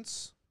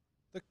prince,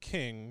 the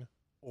king,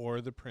 or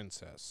the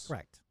princess.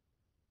 Correct.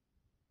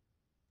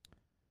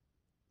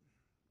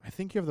 I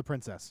think you have the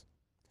princess.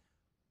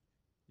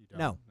 You don't?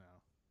 No.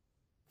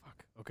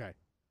 Fuck. Okay.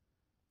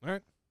 All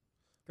right.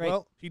 Great.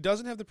 Well, he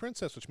doesn't have the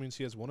princess, which means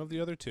he has one of the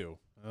other two.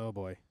 Oh,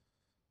 boy.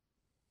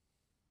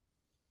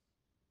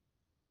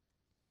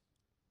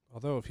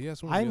 Although if he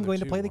has one of the I'm other going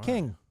to two, play the why?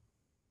 king.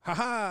 Ha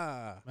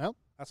ha! Well.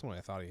 That's what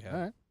I thought he had.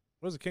 All right.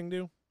 What does the king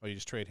do? Oh, you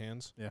just trade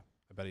hands? Yeah.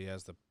 I bet he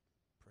has the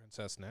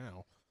princess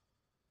now.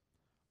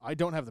 I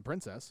don't have the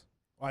princess.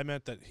 Well, I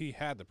meant that he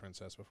had the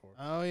princess before.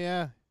 Oh,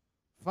 yeah.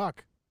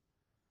 Fuck.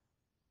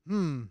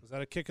 Was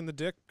that a kick in the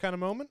dick kind of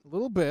moment? A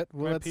little bit. Can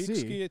Well, I let's peek see.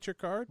 ski at your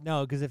card?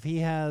 No, because if he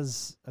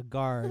has a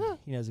guard,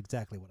 he knows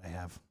exactly what I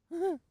have.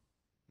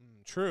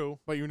 True.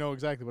 But you know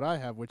exactly what I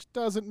have, which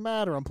doesn't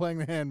matter. I'm playing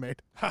the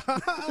handmaid.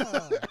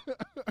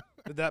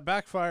 Did that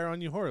backfire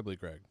on you horribly,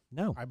 Greg?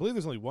 No, I believe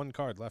there's only one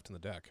card left in the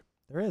deck.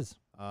 there is.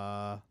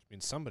 Which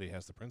means somebody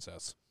has the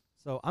princess.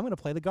 So I'm going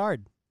to play the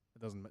guard.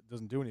 It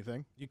doesn't do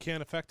anything You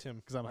can't affect him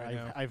because right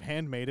now. I've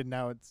handmaided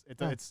now. It's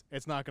Oh.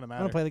 it's not going to I'm matter.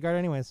 going to play the guard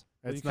anyways.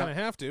 Well, you It's kind not. of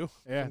have to.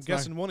 Yeah, I'm it's not-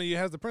 guessing one of you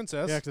has the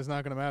princess. Yeah, 'cause it's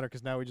not going to matter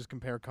because now we just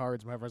compare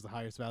cards. Whoever has the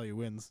highest value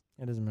wins.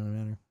 It doesn't really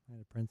matter. I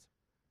had a prince.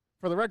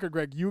 For the record,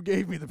 Greg, you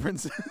gave me the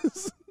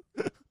princess.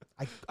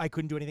 I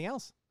couldn't do anything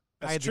else.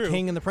 That's I had true. the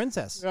king and the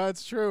princess. Yeah,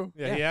 it's true.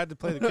 Yeah, he had to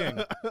play the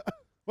king.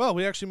 Well,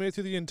 we actually made it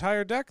through the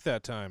entire deck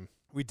that time.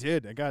 We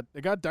did. It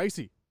got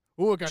dicey.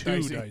 Ooh, it got Too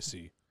dicey.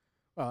 dicey.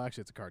 Well,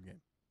 actually, it's a card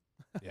game.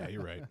 Yeah,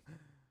 you're right.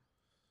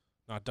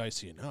 Not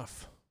dicey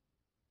enough.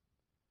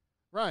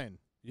 Ryan,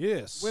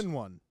 Yes. win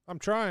one. I'm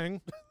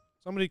trying.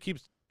 Somebody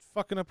keeps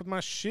fucking up with my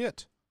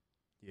shit.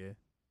 Yeah.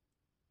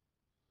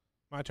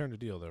 My turn to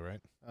deal, though, right?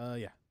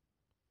 Yeah.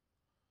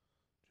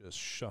 Just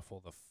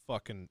shuffle the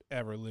fucking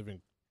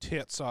ever-living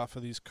tits off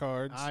of these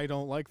cards. I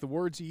don't like the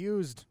words you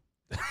used.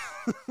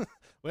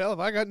 Well, if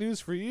I got news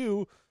for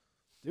you,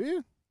 Do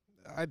you?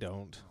 I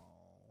don't.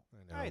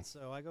 I know. All right,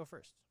 so I go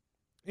first.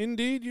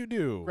 Indeed, you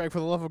do. Greg, for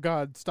the love of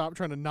God, stop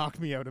trying to knock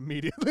me out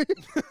immediately.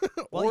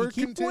 Well, or you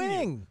keep continue.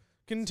 winning.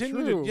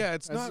 Continue. True. Yeah,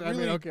 it's That's- not I mean,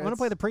 really. okay. I'm going to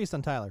play the priest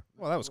on Tyler.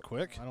 Well, that was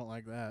quick. I don't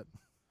like that.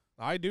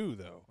 I do,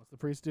 though. What's the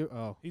priest do?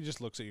 Oh. He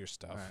just looks at your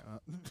stuff. All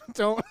right.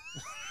 Don't.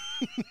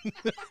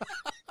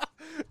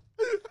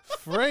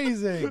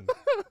 Phrasing.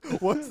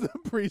 What's the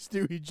priest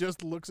do? He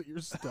just looks at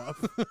your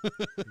stuff.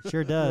 He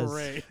sure does.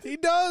 Great. He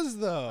does,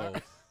 though.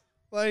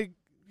 Like,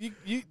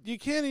 you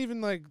can't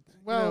even, like,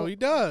 Well, he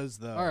does,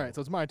 though. All right,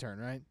 so it's my turn,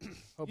 right?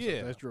 Hope so. Yeah.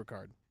 I just drew a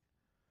card.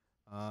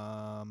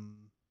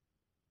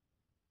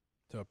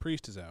 So a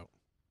priest is out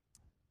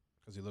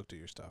because he looked at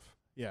your stuff.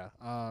 Yeah.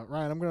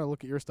 Ryan, I'm going to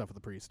look at your stuff with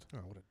the priest. Oh,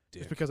 what a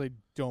dick. Just because I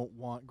don't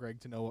want Greg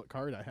to know what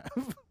card I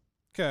have.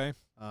 Okay.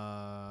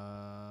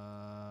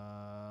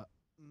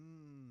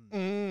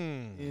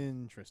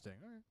 Interesting.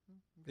 All right.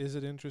 Is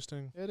it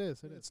interesting? It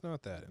is. It is. It's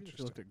not that I just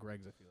interesting. looked at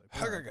Greg's, I feel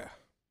like. All right.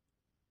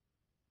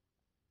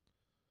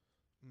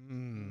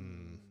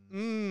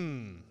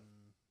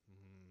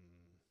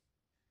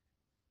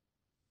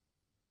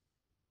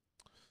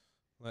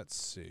 Let's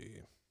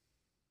see.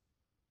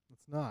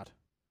 It's not.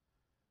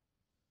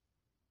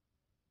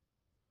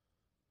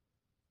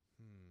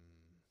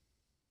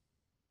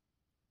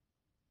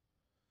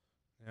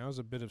 Now's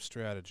a bit of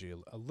strategy,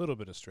 a little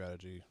bit of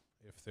strategy,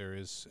 if there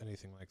is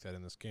anything like that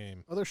in this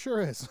game. Oh, there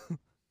sure is.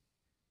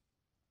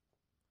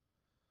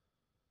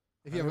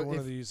 If you Either have one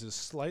of these is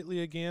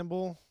slightly a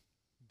gamble.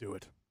 do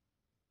it.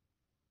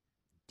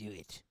 Do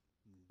it.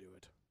 Do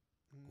it.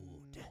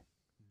 Good.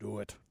 Do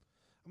it.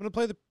 I'm going to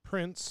play the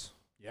prince,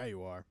 Yeah,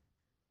 you are.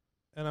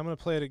 and I'm going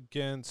to play it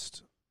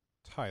against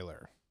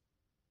Tyler.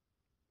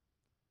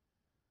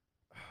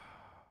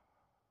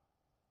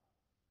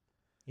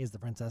 He's the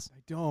princess. I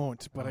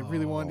don't, but I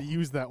really wanted to Oh.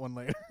 use that one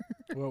later.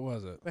 What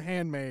was it? The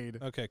handmaid.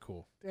 Okay,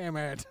 cool. Damn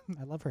it.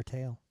 I love her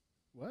tail.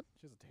 What?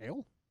 She has a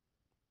tail?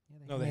 Yeah,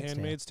 No, the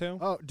Handmaid's Tale?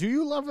 Oh, do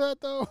you love that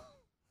though?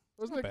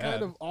 Wasn't Not it kind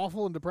bad. of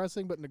awful and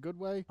depressing, but in a good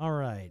way? All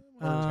right.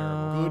 Wasn't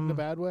terrible. Good in a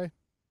bad way? I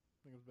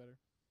think it was better.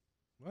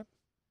 What?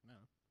 No.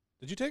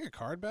 Did you take a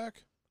card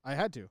back? I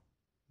had to.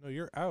 No,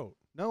 you're out.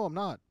 No, I'm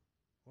not.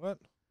 What?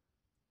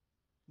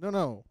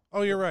 No.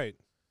 Oh, you're right.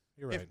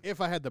 You're right. If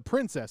I had the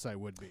princess, I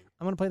would be.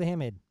 I'm going to play the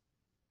handmaid,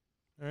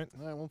 All right.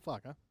 All right, well,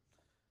 fuck, huh?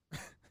 and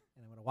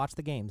I'm going to watch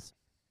the games.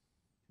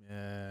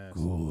 Yes.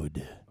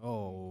 Good.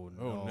 Oh,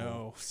 no. Oh, no.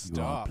 You are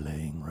Stop.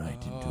 playing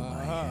right into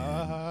my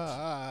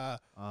hand.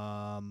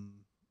 I'm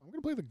going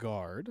to play the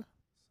guard.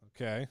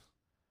 Okay.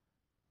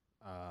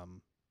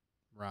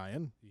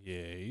 Ryan.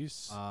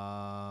 Yes.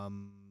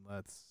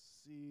 Let's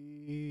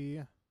see.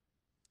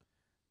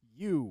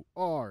 You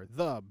are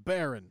the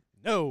Baron.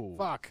 No.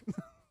 Fuck.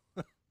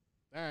 All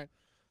right.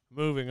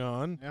 Moving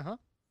on. Uh-huh.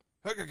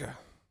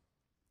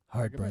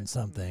 Heartburn,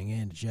 something,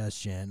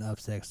 indigestion,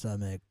 upset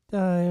stomach,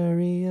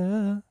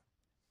 diarrhea.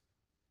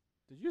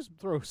 Did you just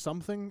throw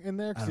something in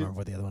there? I don't remember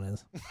what the other one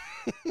is.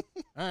 All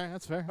right,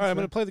 that's fair. All right, I'm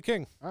going to play the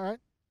king. All right.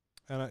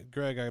 And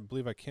Greg, I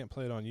believe I can't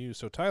play it on you.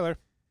 So Tyler.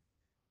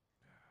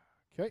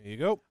 Okay. Here you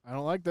go. I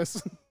don't like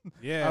this.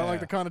 Yeah. I don't like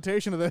the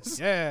connotation of this.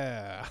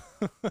 Yeah.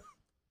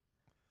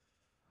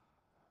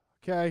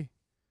 Okay.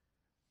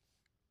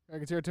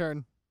 Greg, it's your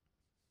turn.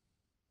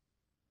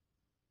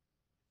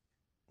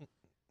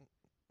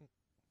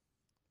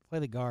 Play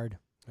the guard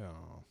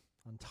Oh.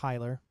 on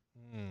Tyler.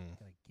 Mm.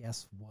 Gotta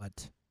guess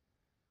what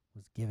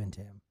was given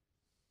to him.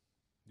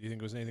 Do you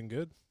think it was anything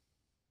good?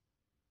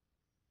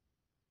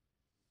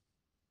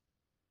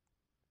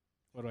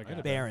 What do I I get?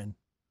 don't Baron.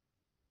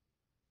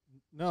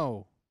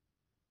 No.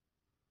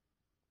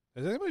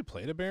 Has anybody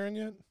played a Baron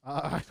yet?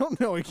 I don't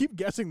know. I keep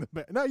guessing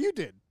the No, you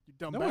did. You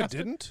dumb No, bastard.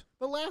 I didn't.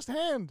 The last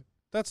hand.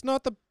 That's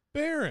not the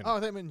Baron. Oh, I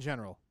meant in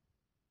general.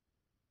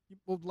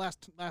 Well,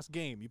 last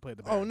game you played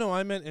the Oh, Baron. no,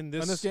 I meant in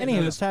this. On this game?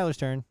 Anywho, no. it's Tyler's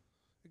turn.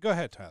 Go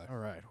ahead, Tyler. All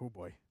right. Oh,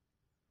 boy.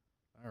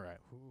 All right.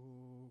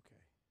 Okay.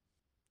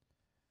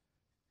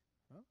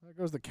 Well, there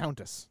goes the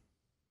Countess.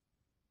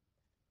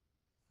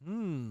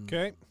 Hmm.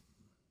 Okay.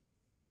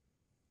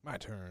 My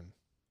turn.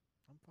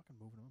 I'm fucking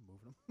moving him. I'm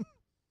moving him.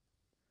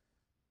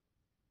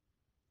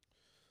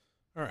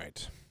 All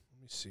right.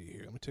 Let me see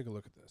here. Let me take a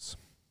look at this.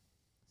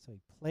 So he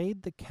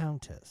played the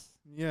Countess,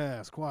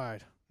 Yes, quite.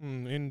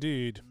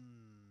 Indeed.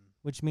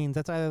 which means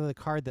that's either the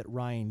card that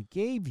Ryan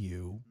gave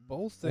you,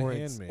 Both the or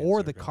handmaids or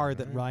are the gone, card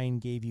that right? Ryan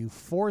gave you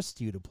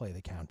forced you to play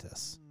the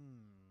Countess.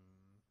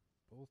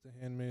 Both the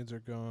handmaids are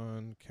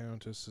gone.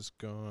 Countess is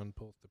gone.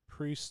 Both the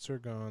priests are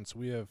gone. So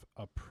we have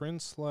a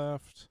prince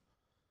left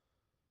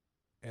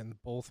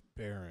and both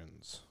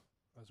barons,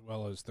 as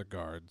well as the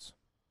guards.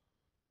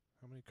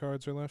 How many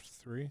cards are left?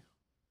 3?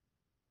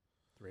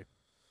 3.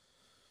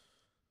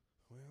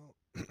 Well,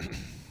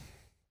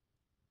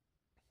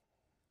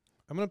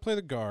 I'm going to play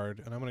the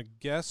guard, and I'm going to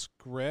guess,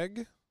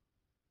 Greg,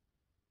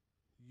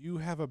 you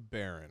have a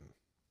baron.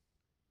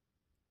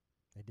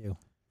 I do.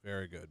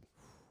 Very good.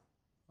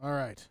 All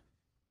right.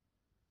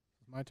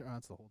 It's my turn. Oh,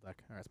 that's the whole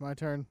deck. All right, it's my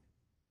turn.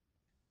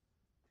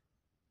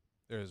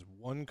 There's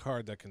one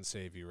card that can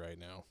save you right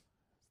now.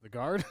 The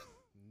guard.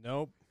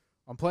 Nope.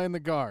 I'm playing the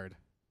guard.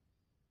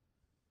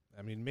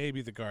 I mean,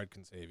 maybe the guard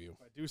can save you.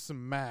 If I do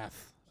some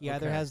math. He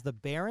either Okay. has the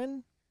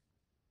Baron,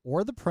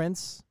 or the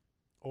Prince,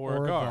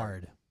 Or, a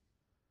guard.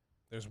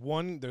 There's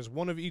one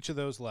of each of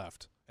those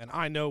left. And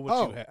I know what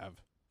Oh. you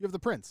have. You have the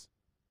prince.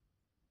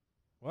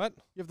 What?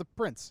 You have the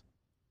prince.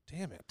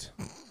 Damn it.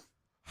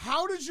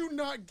 How did you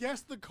not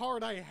guess the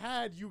card I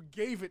had? You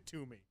gave it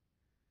to me.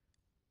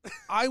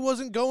 I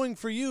wasn't going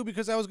for you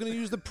because I was going to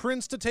use the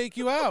prince to take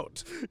you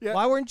out. Yeah.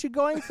 Why weren't you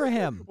going for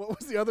him? What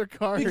was the other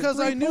card? Because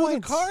 3 I knew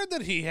points. the card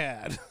that he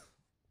had.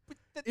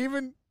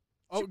 Even.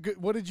 Oh, good.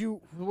 What did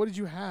you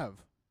have?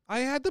 I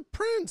had the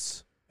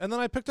prince. And then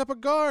I picked up a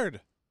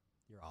guard.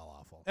 You're all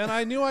awful. And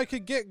I knew I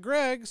could get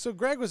Greg, so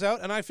Greg was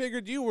out, and I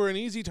figured you were an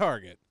easy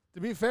target.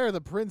 To be fair,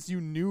 the prince, you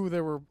knew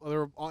there were.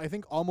 I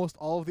think almost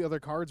all of the other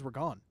cards were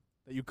gone.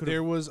 That you could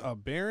There have. was a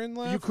baron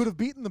left. You could have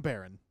beaten the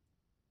Baron.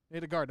 You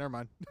had a guard. Never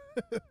mind.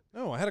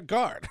 No, I had a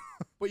guard.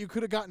 But you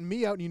could have gotten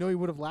me out, and you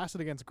would have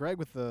lasted against Greg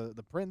with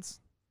the prince.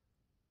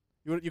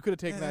 You could have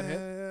taken that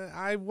hit.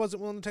 I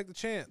wasn't willing to take the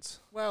chance.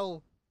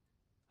 Well,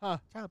 huh?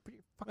 Tyler, put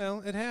your fucking-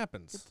 Well, it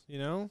happens. You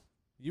know?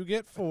 You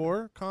get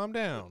 4. Calm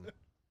down.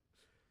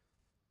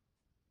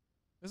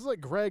 This is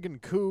like Greg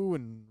and Koo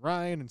and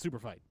Ryan and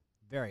Superfight.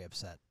 Very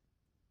upset.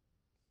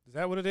 Is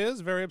that what it is?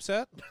 Very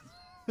upset?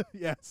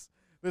 Yes,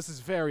 this is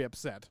very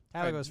upset.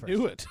 Tyler I goes first.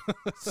 knew it.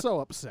 So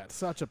upset.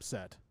 Such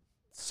upset.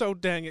 So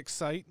dang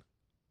excite.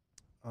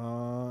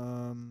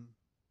 Um,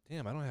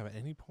 Damn, I don't have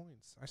any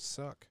points. I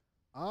suck.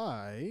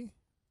 I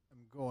am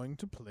going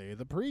to play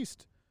the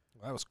priest.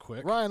 Well, that was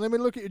quick. Ryan, let me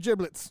look at your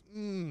giblets.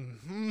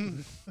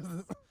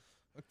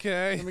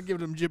 Okay. Let me give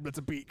them giblets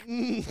a peek.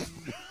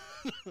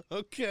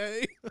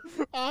 Okay.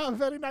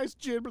 Very nice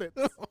giblets.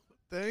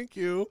 Thank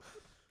you.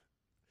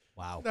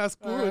 Wow. That's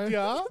All good, right.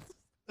 yeah?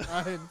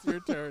 Ryan, it's your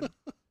turn.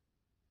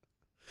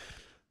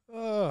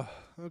 Oh,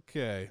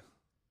 okay.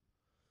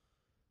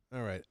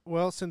 All right.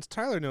 Well, since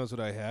Tyler knows what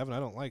I have, and I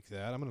don't like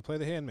that, I'm going to play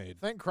the handmaid.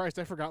 Thank Christ,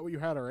 I forgot what you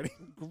had already.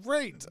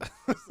 Great.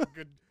 That's a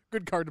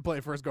good card to play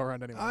first go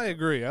around anyway. I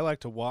agree. I like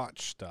to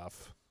watch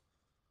stuff.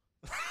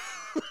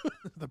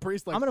 The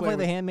priest like I'm going to play the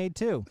with- handmaid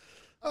too.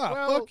 Oh,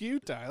 Well- fuck you,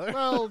 Tyler.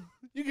 Well,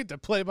 You get to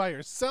play by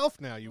yourself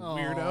now, you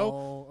weirdo.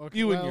 oh, okay,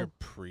 You and well, your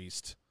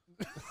priest.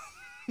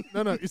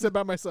 No, you said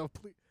by myself,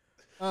 please.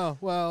 Oh,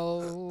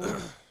 well,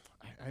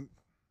 I'm.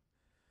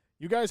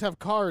 You guys have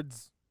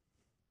cards.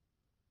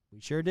 We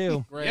sure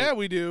do. Great. Yeah,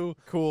 we do.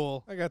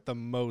 Cool. I got the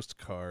most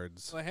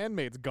cards. The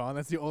handmaid's gone.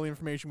 That's the only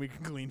information we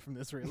can glean from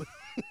this, really.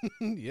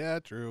 Yeah,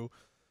 true.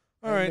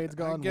 All right. Handmaid's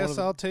gone, I one guess of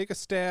the- I'll take a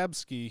stab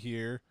ski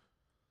here.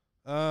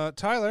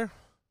 Tyler.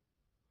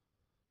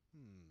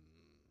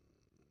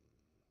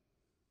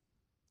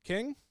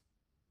 King?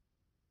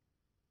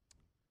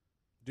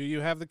 Do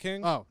you have the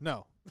king? Oh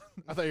no,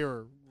 I thought you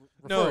were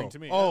no. referring to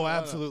me. Oh, No.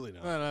 absolutely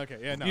not. No, okay,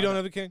 yeah, no. You don't no.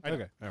 have the king? I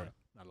don't. Okay, all right.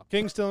 Not allowed.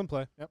 King's still in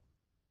play.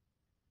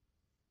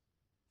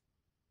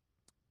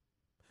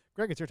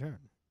 Greg, it's your turn.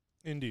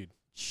 Indeed.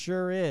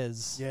 Sure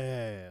is.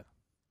 Yeah.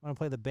 I want to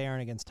play the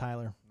Baron against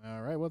Tyler.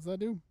 All right, what's that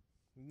do?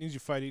 Means you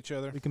fight each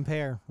other. We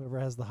compare. Whoever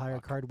has the higher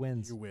Fuck. card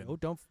wins. You win. Oh,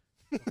 don't.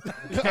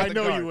 I the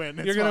know guard. you win.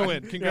 You're It's gonna fine.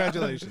 win. Yeah.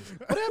 Congratulations.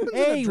 What happens in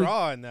Hey, a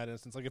draw in that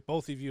instance? Like if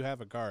both of you have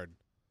a guard.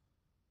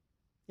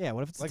 Yeah,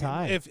 what if it's Like a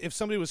tie? if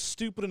somebody was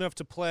stupid enough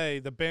to play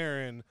the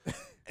Baron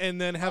and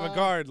then have a Uh,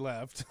 guard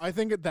left. I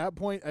think at that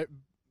point,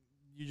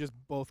 you just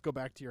both go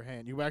back to your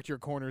hand. You go back to your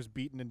corners,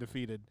 beaten and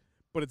defeated.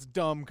 But it's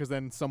dumb because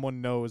then someone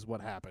knows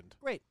what happened.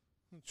 Great.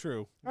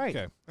 True. All right.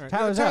 Okay. All right.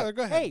 Tyler's Tyler, out.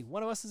 go ahead. Hey,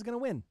 one of us is going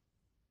to win.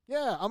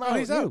 Yeah, I'm Oh, out.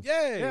 he's out.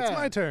 Yay! It's Yeah.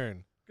 my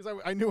turn. Because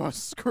I knew I was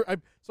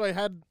screwed. So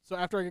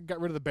after I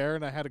got rid of the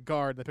Baron, I had a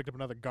guard. And I picked up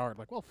another guard.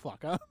 Like, well,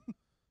 fuck, huh?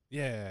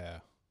 Yeah.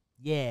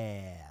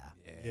 Yeah.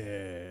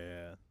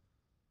 Yeah.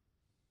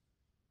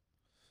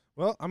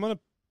 Well, I'm gonna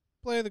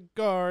play the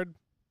guard.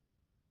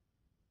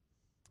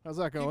 How's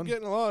that Keep going?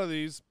 getting a lot of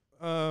these.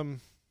 There's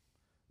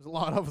a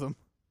lot of them.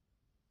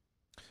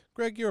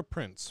 Greg, you're a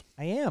prince.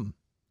 I am.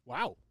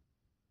 Wow.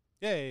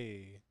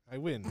 Yay! I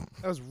win.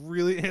 That was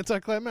really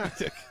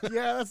anticlimactic.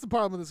 Yeah, that's the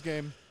problem with this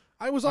game.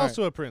 I was All right.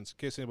 also a prince, in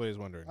case anybody's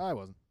wondering. I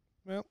wasn't.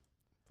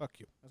 Fuck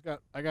you.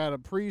 I got a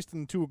priest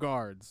and 2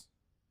 guards.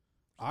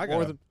 I more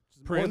got a than,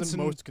 more prince than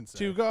and most can say.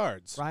 2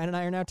 guards. Ryan and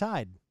I are now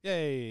tied.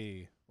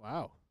 Yay!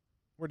 Wow.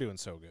 We're doing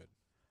so good.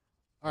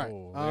 All right.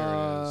 Oh, there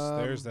it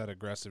is. There's that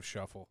aggressive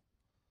shuffle.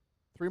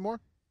 3 more.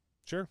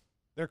 Sure.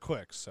 They're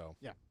quick, so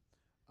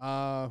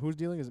Who's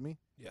dealing? Is it me?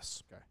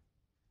 yes.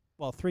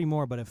 Well, 3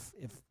 more, but if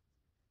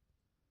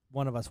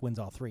one of us wins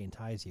all 3 and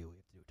ties you, we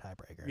have to do a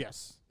tiebreaker.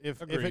 Yes.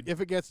 If Agreed.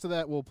 it gets to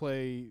that, we'll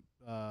play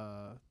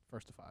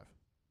first to 5.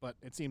 But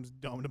it seems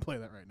dumb to play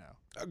that right now.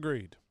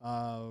 Agreed.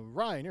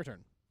 Ryan, your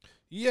turn.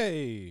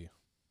 Yay! You're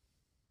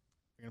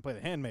gonna play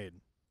the handmaid.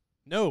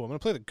 No, I'm gonna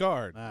play the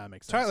guard.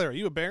 Makes sense. Tyler, are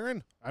you a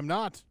baron? I'm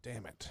not.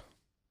 Damn it.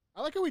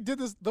 I like how we did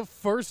this the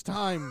first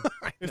time.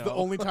 It's the know.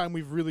 only time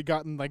we've really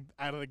gotten like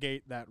out of the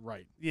gate that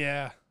right.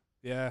 Yeah.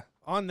 Yeah.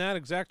 On that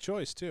exact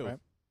choice, too. Right.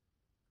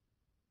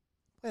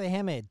 Play the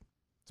handmaid.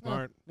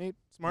 Smart. Neat.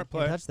 Smart Can't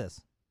play. touch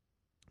this.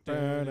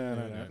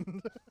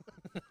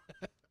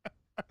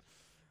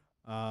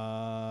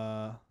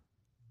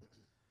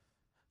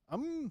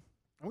 I'm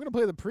gonna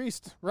play the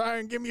priest.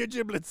 Ryan, give me your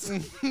giblets.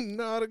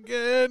 Not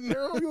again.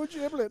 No, your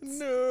giblets.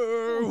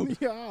 No.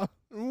 Yeah.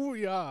 Ooh,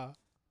 yeah.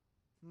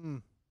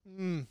 Mm.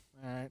 Mm.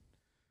 All right.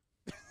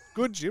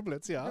 Good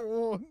giblets, yeah.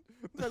 Oh,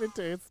 very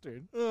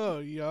tasty. Oh,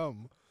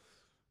 yum.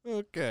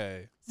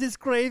 Okay. This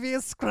gravy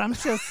is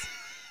scrumptious.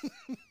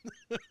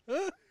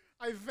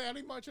 I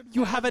very much admire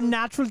You have a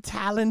natural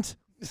talent.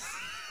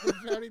 I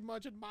very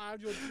much admire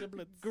your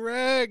giblets.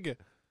 Greg,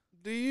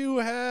 do you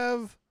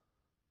have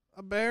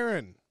a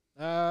baron?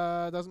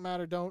 Doesn't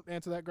matter. Don't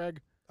answer that,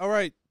 Greg. All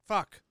right.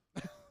 Fuck.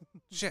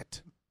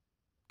 Shit.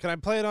 Can I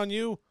play it on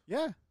you?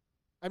 Yeah.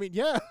 I mean,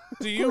 yeah.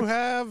 Do you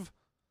have...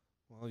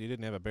 Well, you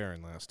didn't have a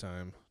baron last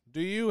time.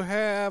 Do you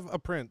have a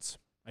prince?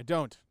 I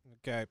don't.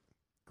 Okay.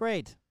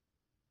 Great.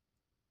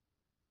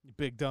 You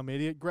big dumb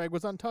idiot. Greg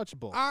was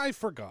untouchable. I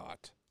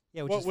forgot.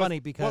 Yeah, which What is with- funny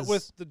because what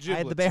with the I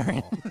had the giblets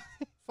Baron. and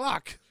all?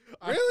 Fuck.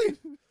 Really?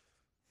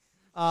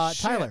 Tyler,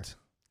 Shit.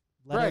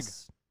 let Greg.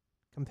 us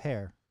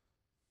compare.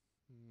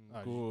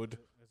 Good.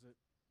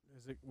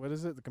 Is it what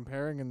is it? The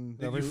comparing and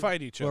Then you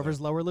fight each other. Whoever's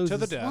lower loses. To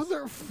the death.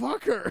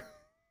 motherfucker.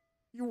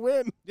 You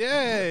win.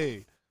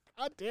 Yay.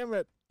 God damn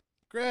it.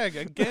 Greg,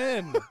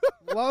 again.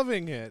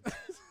 Loving it.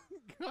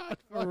 God.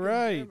 All fucking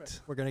right. damn it.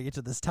 We're gonna get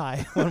to this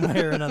tie one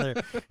way or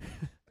another.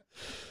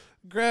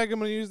 Greg, I'm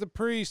going to use the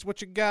priest.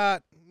 What you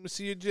got? Let me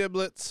see your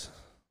giblets.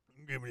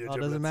 Give me your Well, it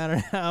giblets. doesn't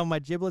matter now. My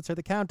giblets are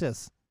the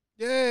countess.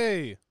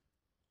 Yay.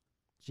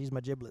 She's my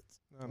giblets.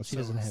 I'm Well, she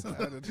so doesn't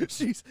have excited.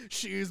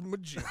 she's my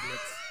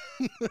giblets.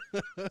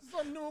 It's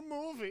a new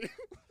movie.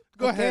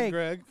 Go Okay. ahead,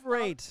 Greg.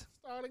 Great.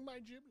 Starting my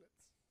giblets.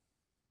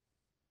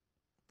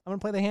 I'm gonna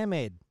play the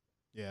handmaid.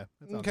 Yeah.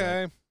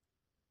 Okay.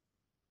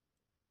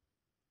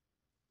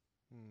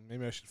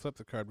 Maybe I should flip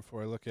the card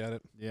before I look at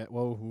it. Yeah.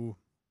 Whoa. Who?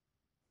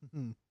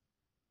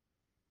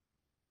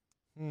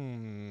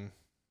 Hmm.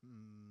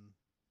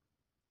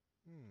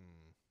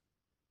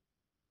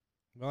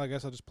 Well, I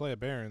guess I'll just play a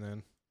baron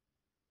then.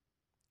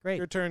 Great.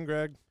 Your turn,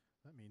 Greg.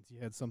 That means he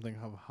had something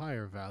of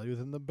higher value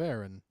than the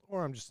Baron.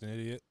 Or I'm just an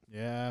idiot.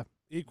 Yeah.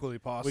 Equally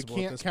possible.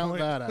 We at can't this count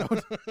point. that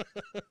out.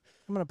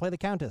 I'm gonna play the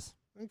countess.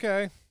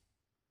 Okay.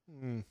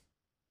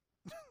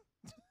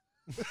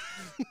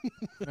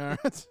 Alright.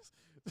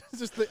 It's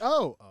just the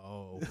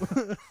oh.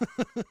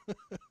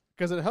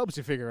 Because it helps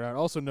you figure it out.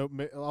 Also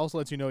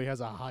lets you know he has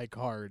a high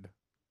card.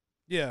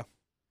 Yeah.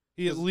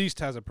 He at 'Cause- least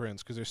has a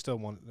prince because there's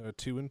still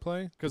two in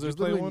play. Because Did there's you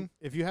play literally one.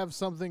 if you have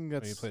something No, you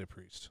that's played a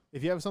priest.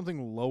 if you have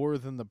something lower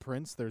than the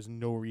prince, there's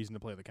no reason to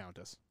play the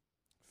countess.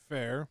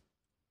 Fair.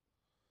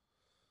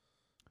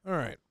 All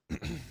right.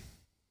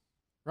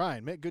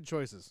 Ryan, make good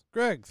choices.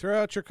 Greg,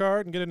 throw out your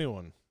card and get a new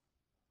one.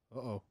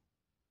 Uh-oh.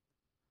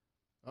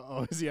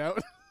 Uh-oh, is he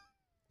out?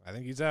 I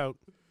think he's out.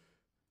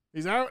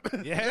 He's out?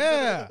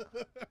 Yeah.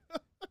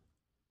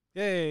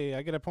 Yay,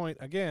 I get a point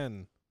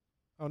again.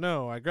 Oh,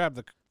 no, I grabbed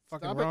the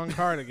fucking Stop it. wrong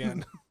card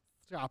again.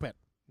 Stop it.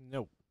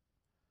 Nope.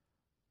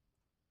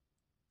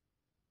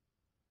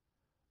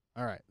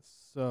 All right,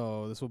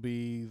 so this will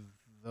be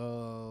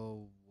the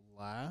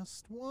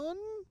last one?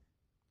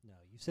 No,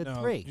 you said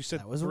No, 3. You said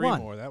that was 3 1.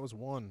 more. That was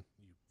 1.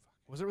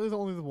 Was it really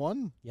only the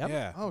one? Yep.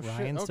 Yeah. Oh,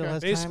 Ryan shit. still Okay.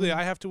 has Basically, time.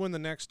 I have to win the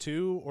next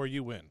 2 or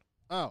you win.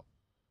 Oh, all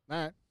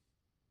right.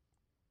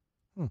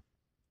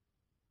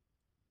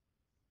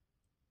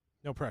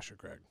 No pressure,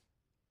 Greg.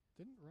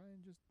 Didn't Ryan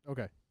just...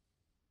 Okay.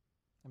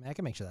 I mean, I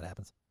can make sure that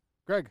happens.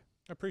 Greg,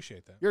 I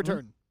appreciate that. your Mhm.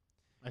 turn.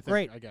 I think,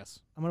 Great. I guess.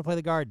 I'm going to play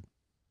the guard.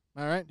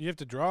 All right. You have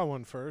to draw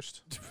one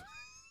first.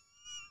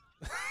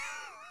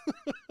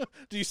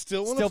 Do you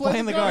still want to Still play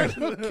playing the guard.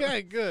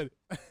 Okay, good.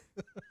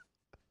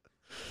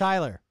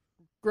 Tyler,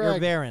 you're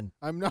Greg, Baron.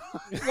 I'm not.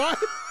 What?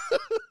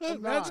 I'm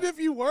Imagine not. if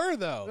you were,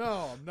 though.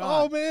 No, I'm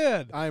Oh, not.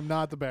 man. I am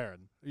not the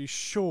Baron. Are you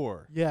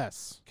sure?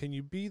 Yes. Can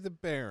you be the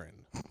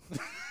Baron?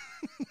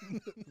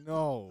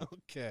 No.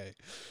 Okay.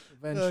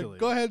 Eventually.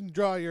 Go ahead and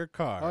draw your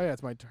card. Oh, yeah,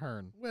 it's my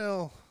turn.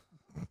 Well,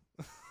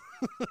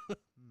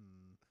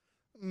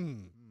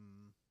 Hmm.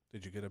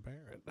 did you get a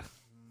Baron?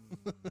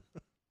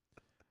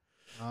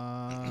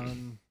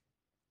 I'm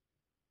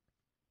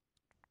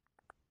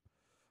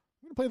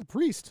gonna play the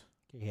priest.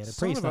 Okay, he had a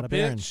Son priest, of not a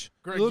Baron. bitch.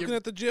 Greg, You looking give-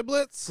 at the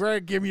giblets?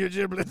 Greg, give me your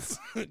giblets.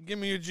 Give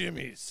me your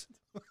jimmies.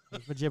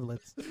 Here's my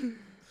giblets.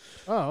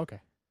 Oh, okay.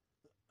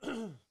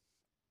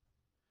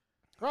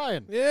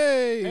 Ryan,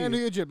 Yay! hand me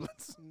your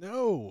giblets.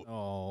 No.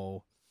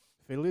 Oh,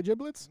 fiddly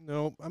giblets?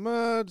 Nope. I'm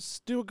going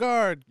to do a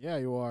guard. Yeah,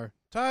 you are.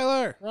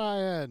 Tyler.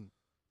 Ryan.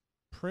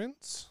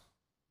 Prince?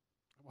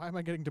 Why am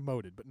I getting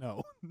demoted? But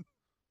no.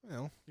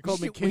 Well, You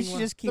called me We king. should la-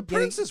 just the keep getting.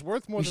 prince is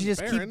worth more We than should the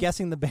just Baron. keep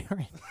guessing the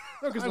Baron.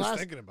 No, 'cause I was last,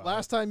 thinking about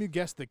last time you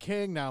guessed the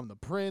king, now I'm the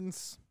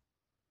prince.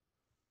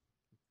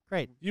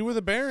 Great. You were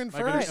the Baron Am I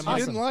gonna- first. am You I-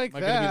 didn't like Am I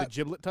going to be the that.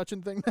 giblet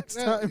touching thing next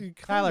Yeah, time? you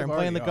kind Tyler, of I'm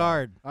playing the already are.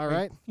 guard. All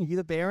right. Are you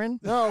the Baron?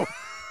 No.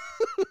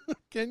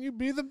 Can you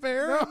be the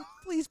Baron? No.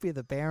 Please be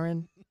the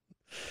Baron.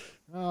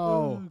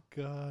 Oh.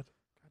 God. God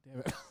damn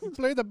it. You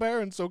play the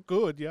Baron so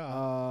good, yeah.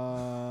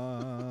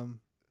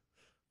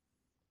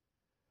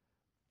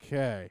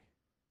 Okay.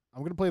 I'm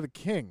going to play the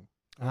king.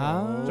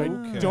 Ah. So I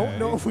Okay. don't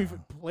know if we've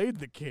played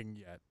the king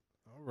yet.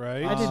 All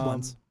right. I did Um,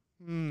 once.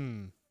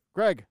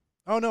 Greg,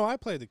 Oh, no, I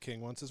played the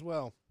king once as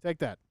well. take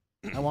that.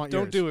 I want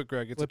Don't yours. do it,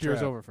 Greg. It's Flip a yours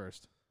trap. over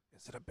first.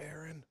 Is it a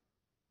Baron?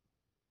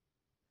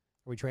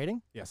 Are we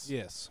trading? Yes.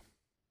 Yes.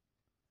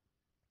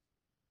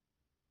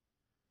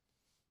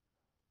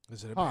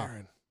 Is it a Huh.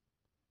 Baron?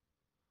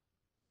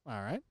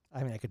 All right.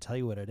 I mean, I could tell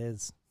you what it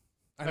is.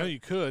 I know you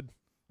could.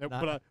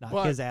 Knock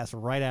his ass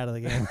right out of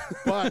the game.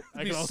 but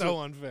I It'd be can so also,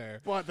 unfair.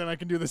 but then I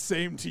can do the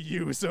same to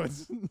you. So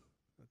it's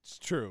It's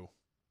true.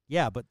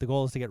 Yeah, but the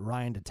goal is to get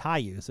Ryan to tie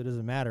you, so it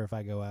doesn't matter if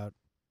I go out.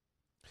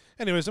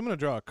 Anyways, I'm going to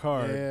draw a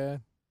card. yeah.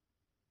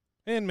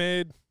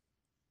 Handmade.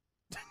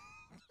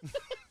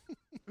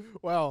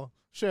 Well,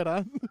 shit,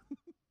 huh?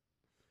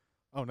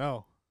 Oh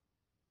no.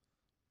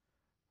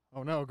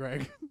 Oh no,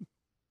 Greg.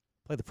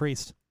 Play the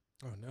priest.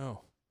 Oh,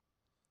 no.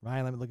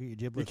 Ryan, let me look at your You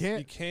giblets. can't.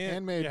 You can't.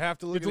 Handmade. You have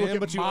to You look have to at him, look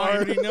but at you mine.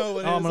 already know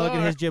what Oh, I'm his gonna look at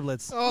are. his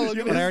giblets. Oh, look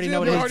at But I his already know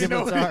what giblets. his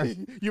giblets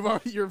are. You've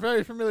already, you're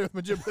very familiar with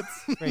my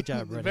giblets. Great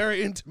job, buddy.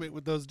 Very intimate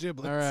with those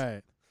giblets. All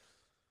right.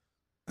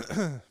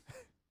 I'm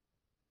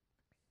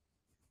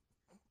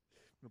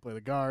gonna play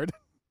the guard.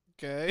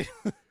 Okay.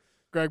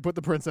 Greg, put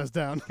the princess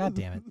down. God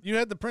damn it. You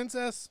had the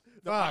princess?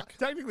 Fuck.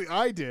 Technically,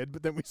 I did,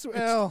 but then we switched.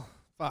 Well,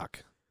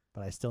 fuck.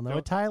 But I still know Don't-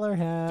 what Tyler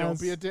has. Don't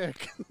be a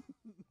dick.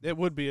 It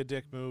would be a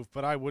dick move,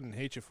 but I wouldn't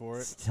hate you for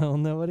it. Still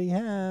know what he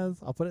has.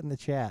 I'll put it in the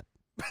chat.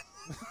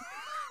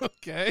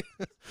 Okay.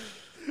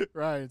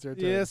 Right, it's your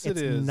turn. Yes, it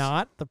It's is.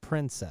 not the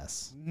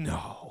princess.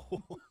 No.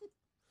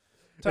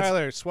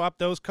 Tyler, swap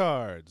those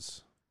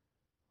cards.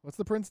 What's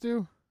the prince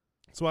do?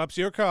 Swaps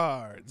your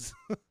cards.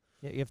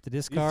 Yeah, you have to You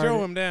discard.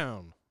 throw him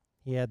down.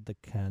 He had the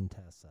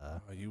countess.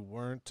 Oh, you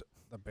weren't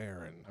the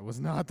Baron. I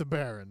was not the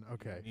Baron.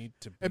 Okay. You need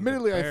to be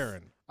Admittedly, the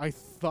Baron. I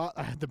thought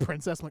I had the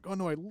princess. I'm like, oh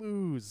no, I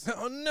lose.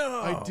 Oh,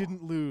 no. I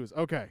didn't lose.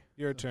 Okay.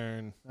 Your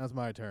turn. That's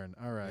my turn.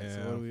 All right. So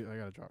Yeah. what do we? I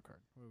got to draw a card.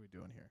 What are we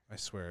doing here? I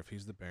swear, if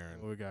he's the Baron,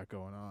 What we got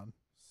going on?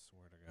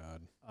 swear to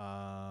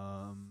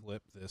God,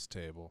 flip this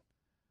table.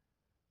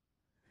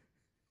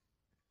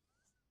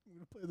 I'm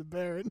gonna play the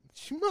Baron.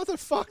 You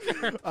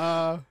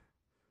motherfucker.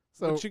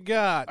 So What you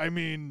got? I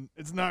mean,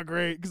 it's not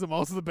great because I'm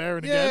also the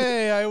Baron again.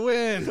 Yay, I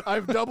win.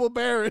 I've double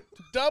Baron.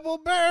 Double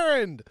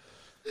Baron.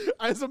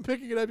 As I'm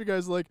picking it up, you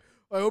guys are like,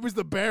 I hope he's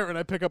the Baron.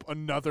 I pick up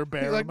another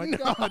Baron. like, I'm like,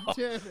 no. God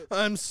damn it.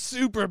 I'm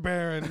Super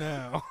Baron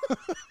now.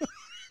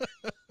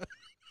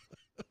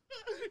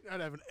 Not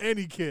having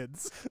any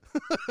kids.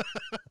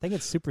 I think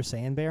it's Super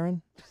Saiyan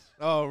Baron.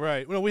 Oh,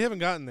 right. Well, we haven't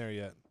gotten there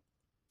yet.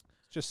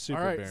 It's just Super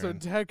All right, Baron.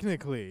 so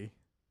technically,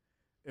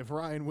 if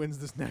Ryan wins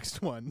this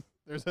next one,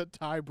 there's a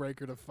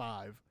tiebreaker to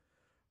 5.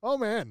 Oh,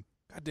 man.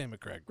 God damn it,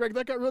 Greg. Greg,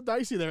 that got real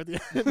dicey there at the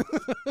end.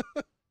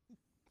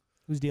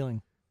 Who's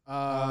dealing?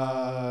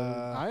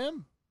 I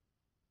am.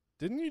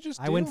 Didn't you just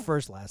I went deal?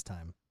 first last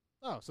time,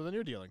 Oh, so then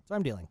you're dealing. so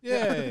I'm dealing.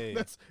 Yay.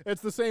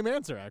 It's the same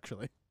answer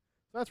actually.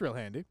 That's real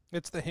handy.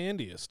 It's the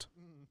handiest.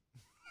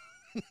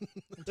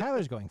 And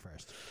Tyler's going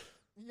first.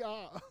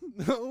 Yeah.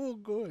 Oh,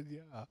 good,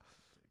 yeah.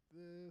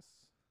 This.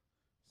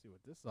 See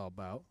what this is all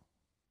about.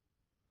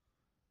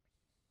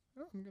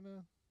 Oh,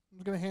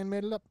 I'm gonna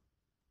handmade it up.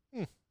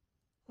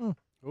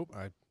 Oh,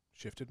 I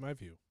shifted my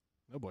view.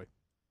 Oh boy.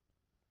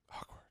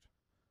 Awkward.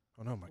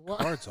 Oh, no, my What?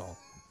 card's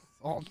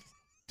all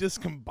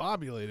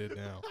discombobulated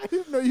now. I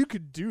didn't know you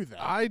could do that.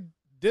 I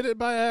did it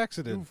by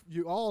accident.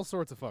 You all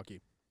sorts of fucky.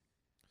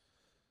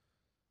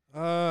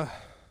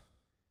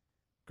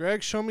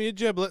 Greg, show me your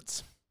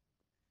giblets.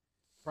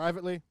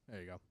 Privately,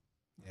 there you go.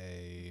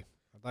 Yay.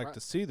 I'd like Pri- to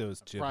see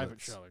those A giblets.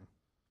 private showing.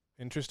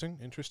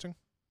 Interesting.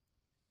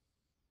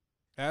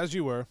 As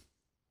you were.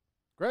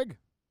 Greg,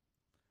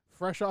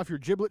 fresh off your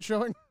giblet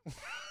showing.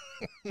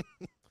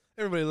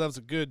 Everybody loves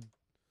a good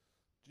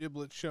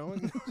giblet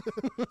showing.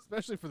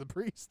 Especially for the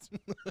priest.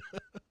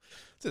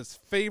 It's his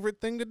favorite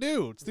thing to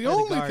do. It's the Play the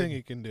only guard. thing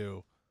he can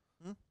do.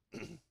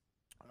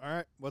 All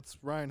right, what's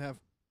Ryan have?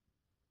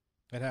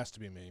 It has to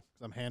be me.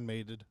 'Cause I'm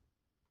handmaided.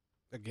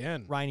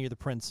 Again. Ryan, you're the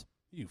prince.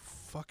 You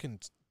fucking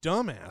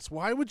dumbass.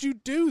 Why would you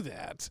do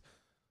that?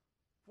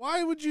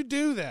 Why would you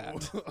do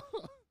that?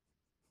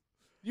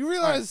 You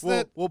realize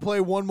that... we'll play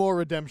one more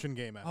redemption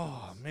game after.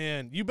 Oh,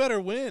 man. You better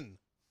win.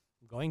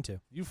 I'm going to.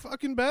 You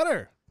fucking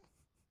better.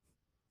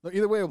 No,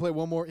 either way, we'll play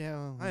one more.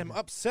 Yeah. I am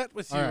upset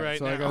with you All right, right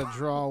so now. I gotta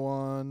draw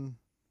one.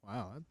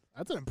 Wow,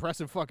 that's an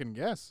impressive fucking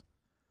guess.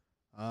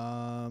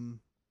 I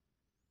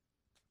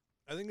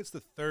think it's the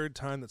third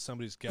time that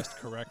somebody's guessed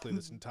correctly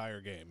this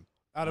entire game.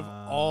 Out of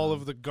all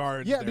of the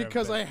guards. Yeah, there have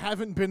because been. I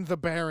haven't been the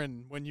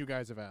Baron when you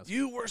guys have asked.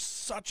 You were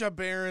such a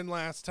Baron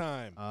last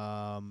time.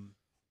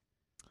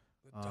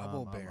 The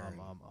double Baron.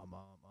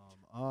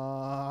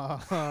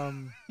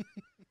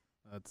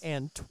 That's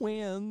And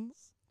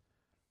twins.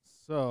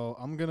 so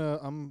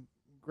I'm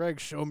Greg.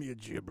 Show me your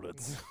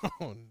giblets.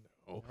 Oh, no.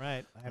 All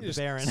right, I have You the just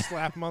Baron.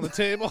 slap him on the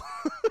table.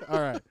 All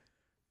right.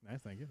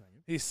 Nice, thank you.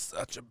 He's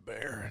such a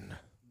Baron.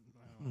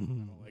 I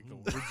don't like the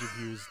words you've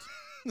used.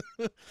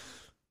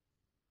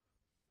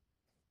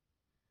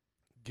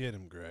 Get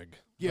him, Greg.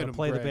 Get Gotta him,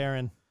 play Greg. the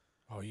Baron.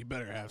 Oh, you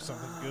better have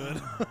something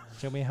good.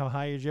 Show me how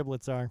high your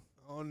giblets are.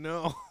 Oh,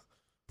 no.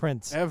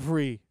 Prince.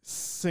 Every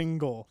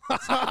single.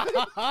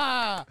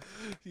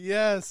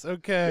 Yes,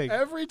 okay.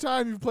 Every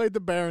time you've played the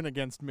Baron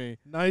against me,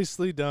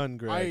 Nicely done,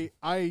 Greg.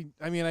 I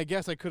mean, I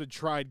guess I could have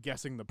tried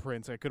guessing the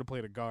Prince. I could have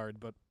played a guard,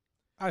 but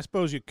I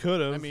suppose you could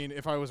have. I mean,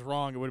 if I was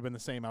wrong, it would have been the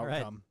same All right.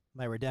 outcome.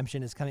 My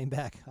redemption is coming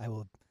back. I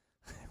will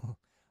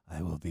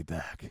be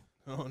back.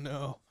 oh,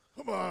 no.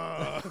 Come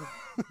on.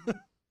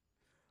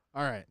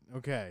 All right.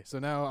 Okay. So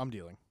now I'm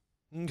dealing.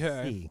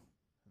 Okay. See.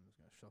 I'm just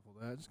gonna shuffle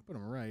that. Just put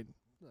them right.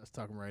 Let's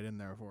tuck them right in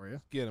there for you.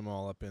 Get them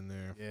all up in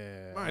there.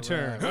 Yeah. My all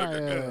turn.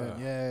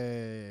 Ryan.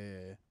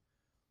 Yeah.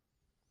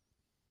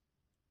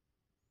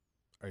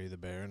 Are you the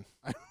Baron?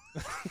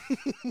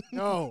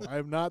 No,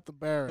 I'm not the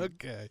Baron.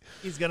 Okay.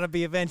 He's gonna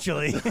be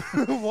eventually.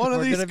 One of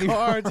We're these gonna be-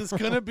 cards is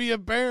going to be a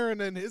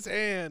Baron in his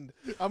hand.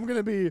 I'm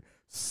gonna be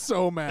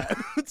so mad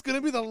It's going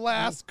to be the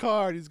last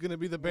card. He's going to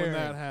be the when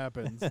that Baron.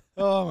 happens.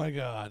 Oh, my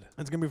God.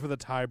 It's gonna be for the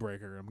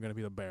tiebreaker. I'm gonna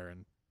be the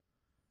Baron.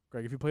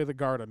 Greg, if you play the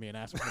guard on me and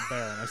ask for the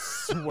Baron, I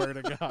swear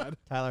to God.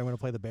 Tyler, I'm gonna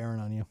play the Baron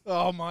on you.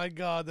 Oh, my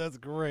God. That's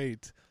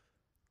great.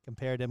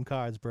 Compare them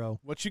cards, bro.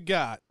 What you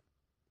got?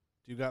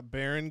 Do you got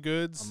Baron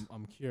goods?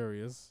 I'm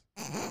curious.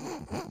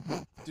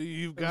 Do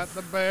you got the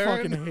I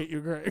Baron? fucking hate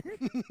you, Greg.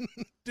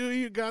 Do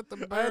you got the I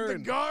had the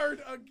Baron?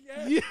 guard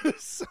again. You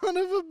son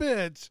of a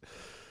bitch.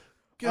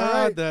 All God,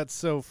 right. that's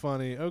so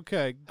funny.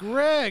 Okay,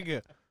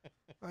 Greg,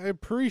 I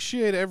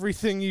appreciate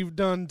everything you've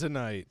done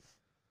tonight.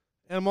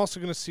 And I'm also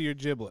going to see your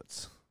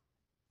giblets.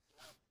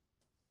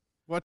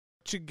 What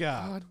you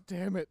got? God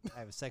damn it. I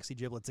have sexy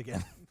giblets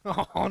again.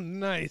 Oh,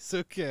 nice.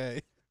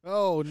 Okay.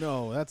 Oh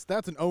no, that's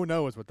an oh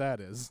no is what that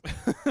is.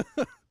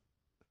 I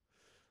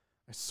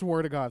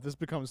swear to God, if this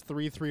becomes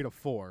 3-3 to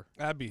 4.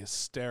 That'd be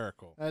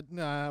hysterical.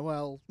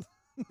 Well,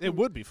 It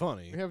would be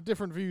funny. we have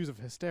different views of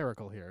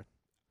hysterical here.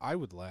 I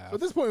would laugh. So at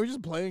this point, we're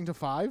just playing to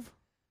 5. It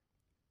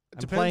I'm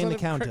depends playing on the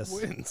if Greg countess.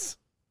 wins.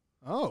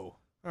 Oh,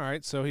 All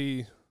right, so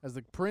he... as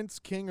the prince,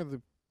 king, or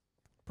the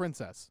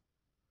princess.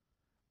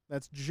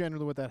 That's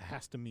generally what that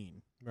has to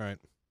mean. Right.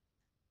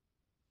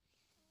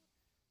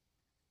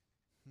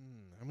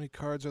 How many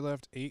cards are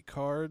left? 8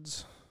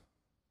 cards.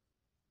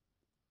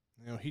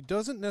 You know, he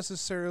doesn't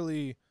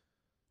necessarily...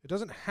 It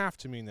doesn't have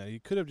to mean that. He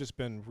could have just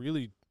been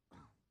really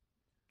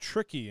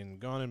tricky and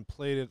gone and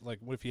played it like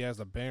what if he has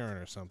a Baron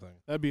or something.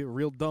 That'd be a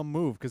real dumb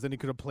move because then he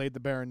could have played the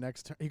Baron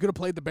next turn. He could have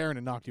played the Baron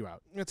and knocked you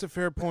out. That's a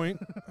fair point.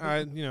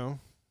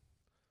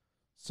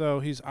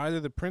 So he's either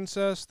the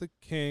princess, the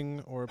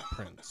king, or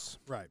prince.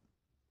 Right.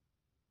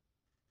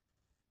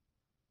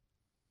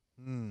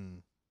 Go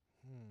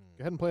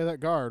ahead and play that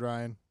guard,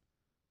 Ryan.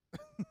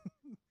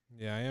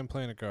 Yeah, I am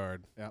playing a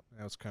guard. Yep.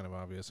 That was kind of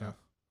obvious, Yeah. huh?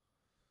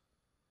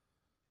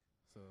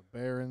 So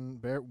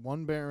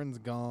one baron's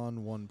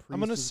gone, one priest. I'm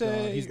gonna is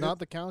say gone. He's you're- not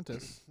the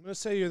countess. I'm gonna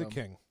say you're the Um,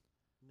 king.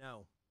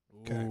 No.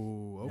 Okay.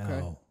 Ooh, okay.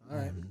 No, All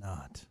right. I'm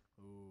not.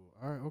 Ooh,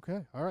 all right.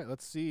 Okay. All right.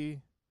 Let's see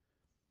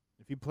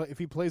if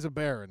he plays a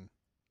baron.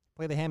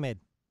 Play the handmaid.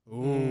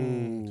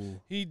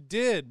 Ooh. He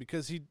did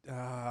because he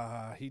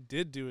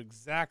did do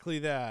exactly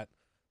that.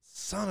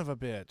 Son of a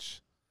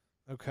bitch.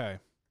 Okay.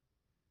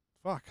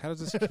 Fuck. How does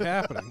this keep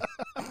happening?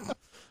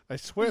 I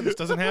swear this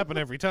doesn't happen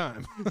every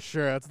time.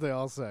 Sure, that's what they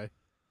all say.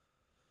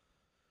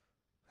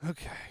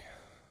 Okay.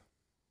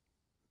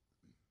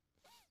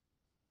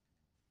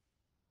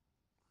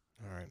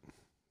 All right.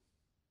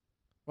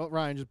 Well,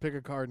 Ryan, just pick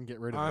a card and get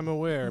rid of it. I'm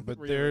aware, but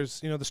Really? there's,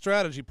 the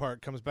strategy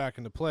part comes back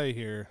into play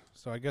here.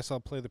 So I guess I'll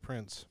play the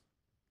prince.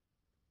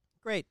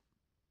 Great.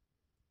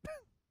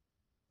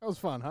 That was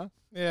fun, huh?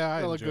 Yeah, I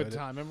Still a enjoyed good it.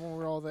 time. Remember when we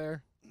were all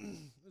there? This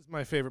is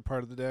my favorite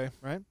part of the day.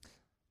 Right?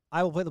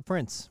 I will play the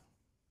prince.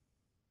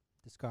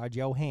 Discard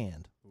your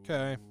hand.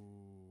 Okay.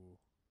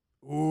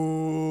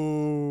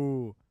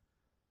 Ooh.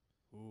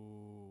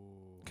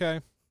 Ooh.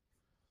 Okay.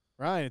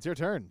 Ryan, it's your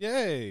turn.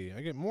 Yay!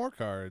 I get more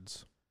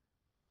cards.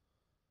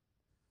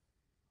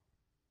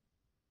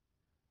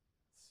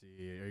 Let's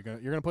see. You're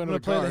gonna play I'm another gonna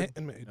play card. the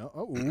handmaid. No.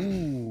 Oh,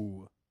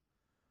 ooh.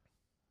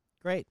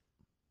 Great.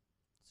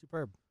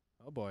 Superb.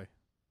 Oh boy.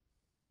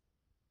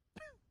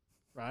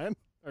 Ryan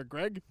or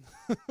Greg?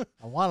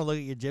 I want to look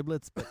at your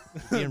giblets, but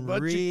you're getting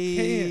But you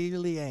can't.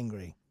 really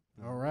angry.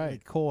 All Really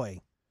right.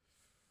 coy.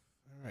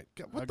 All right.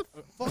 God, what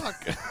the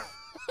fuck?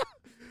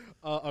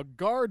 A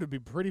guard would be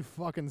pretty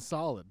fucking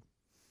solid.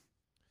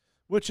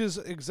 Which is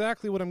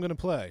exactly what I'm going to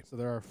play. So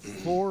there are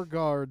 4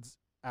 guards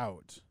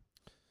out.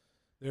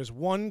 There's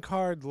one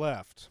card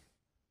left.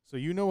 So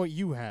you know what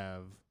you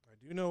have.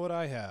 I do know what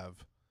I have.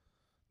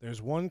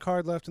 There's one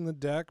card left in the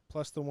deck,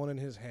 plus the one in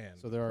his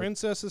hand. So there are-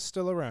 Princess is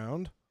still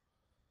around.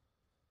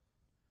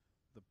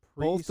 The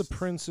Both the priests-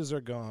 princes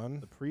are gone.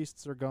 The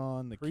priests are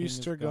gone. The Priests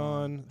king are is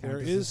gone. There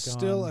Countess is is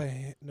still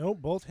gone. no.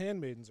 Both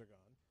handmaidens are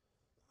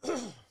gone.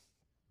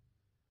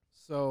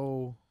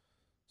 So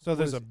So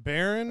there's is a it?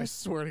 baron. I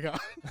swear to God.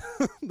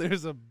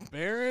 There's a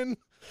baron,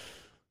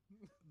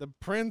 the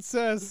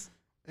princess,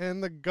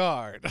 and the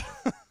guard.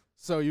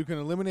 So you can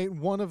eliminate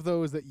one of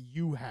those that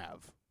you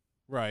have.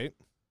 Right.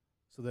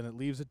 So then it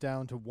leaves it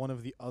down to one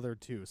of the other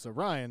 2. So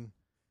Ryan,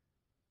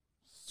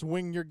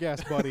 swing your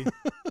guess, buddy.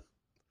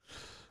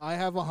 I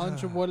have a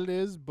hunch of what it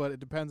is, but it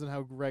depends on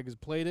how Greg has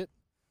played it.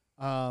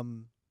 I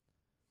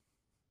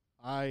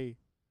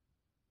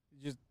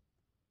just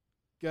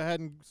go ahead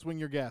and swing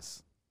your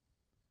guess.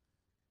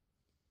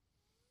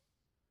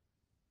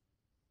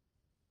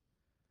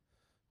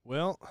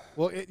 Well,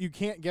 Well, you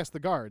can't guess the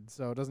guard,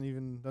 so it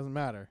doesn't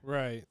matter.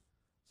 right.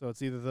 So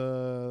it's either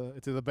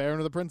the baron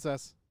or the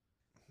princess.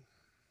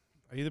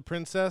 Are you the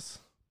princess?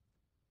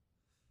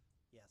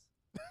 Yes.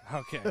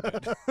 Okay.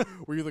 Good.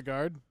 Were you the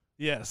guard?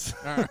 Yes.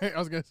 All right, I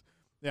was gonna.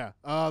 Yeah.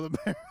 The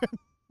baron.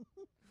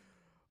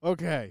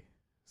 Okay.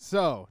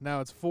 So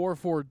now it's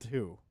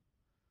 4-4-2.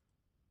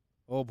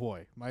 Oh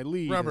boy, my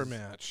lead. Rubber has-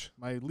 match.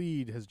 My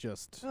lead has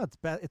just. No,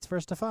 it's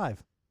first to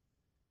 5.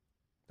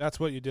 That's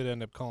what you did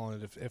end up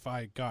calling it. If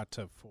I got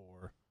to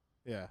 4,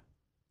 Yeah.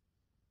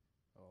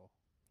 Oh.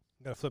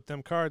 gotta flip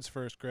them cards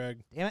first,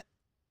 Greg. Damn it.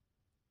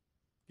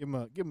 Give him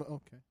a.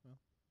 Okay. Well.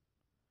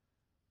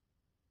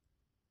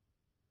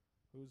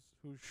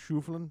 Who's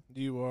shuffling?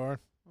 You are.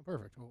 Oh,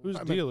 perfect. Oh, Whose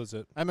I deal is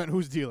it? I meant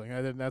who's dealing. I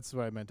didn't. That's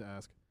what I meant to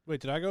ask.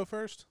 Wait, did I go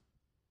first?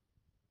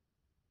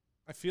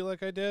 I feel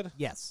like I did.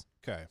 Yes.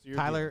 Okay. So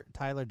you're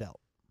Tyler dealt.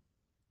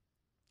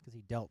 Because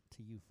he dealt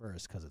to you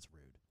first because it's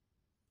rude.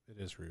 It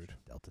is rude.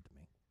 Dealt it to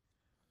me.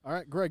 All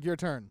right, Greg, your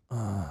turn.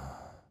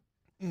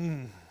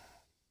 Mm.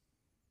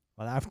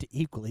 Well, I have to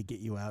equally get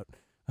you out.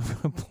 I'm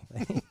going to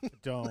play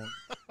Don't.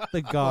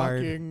 the guard.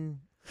 Fucking.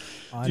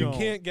 On, You Don't.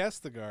 can't guess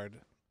the guard.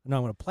 No,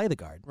 I'm going to play the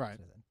guard. Right. I'm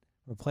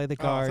going to play the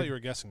Oh, I thought guard you were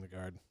guessing the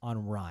guard.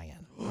 on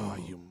Ryan. Oh,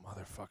 you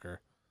motherfucker.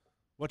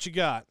 What you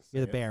got?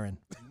 You're the Baron.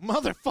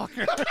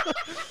 Motherfucker.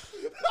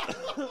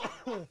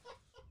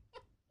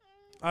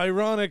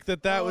 Ironic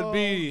that would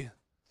be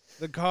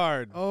the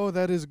card. Oh,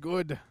 that is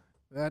good.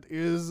 That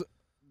is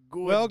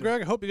good. Well,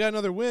 Greg, I hope you got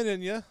another win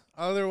in you.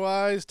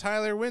 Otherwise,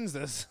 Tyler wins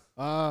this.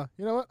 You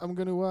know what? I'm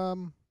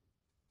gonna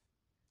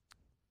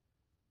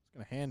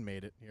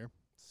handmade it here.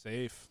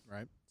 Safe.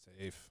 Right.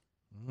 Safe.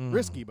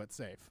 Risky but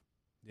safe.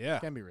 Yeah.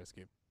 Can be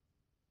risky.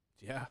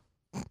 Yeah.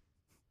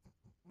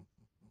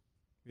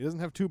 He doesn't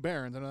have 2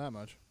 barons. I know that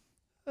much.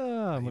 I'm He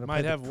going to might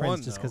play the have prince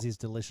one, just because though. he's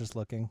delicious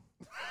looking.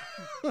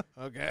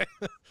 Okay.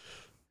 His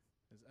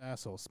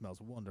asshole smells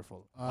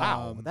wonderful.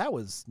 Wow, that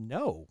was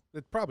no.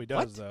 It probably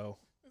does, What? though.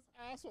 His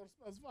asshole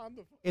smells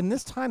wonderful. In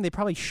this time, they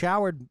probably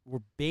showered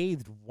or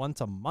bathed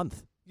once a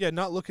month. Yeah,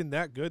 not looking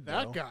that good, though.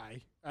 That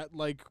guy,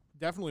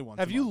 definitely once.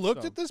 Have a you month,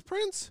 looked so. at this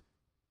prince?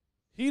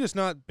 He does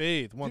not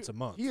bathe once a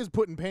month. He is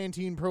putting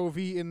Pantene Pro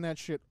V in that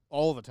shit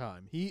all the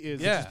time. He is.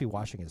 Yeah. Just be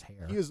washing his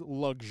hair. He is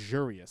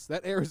luxurious.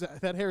 That hair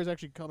is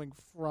actually coming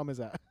from his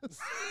ass.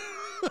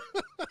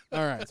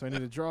 All right, so I need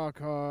to draw a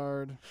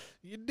card.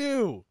 You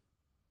do.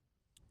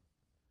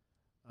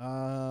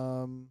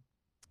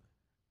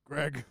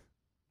 Greg,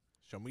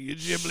 Show me your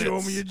giblets.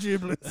 show me your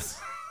giblets.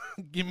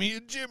 Give me your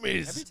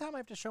jimmies. Every time I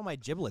have to show my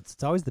giblets,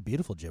 it's always the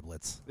beautiful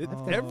giblets.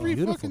 Oh. Every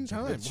Beautiful fucking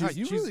time. giblets. Wow, She's-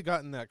 you she's- really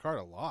got in that card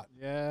a lot.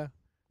 Yeah.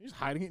 You're just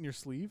hiding it in your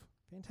sleeve?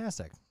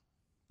 Fantastic.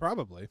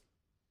 Probably.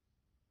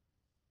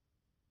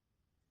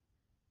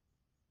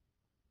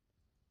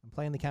 I'm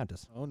playing the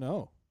Countess. Oh,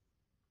 no.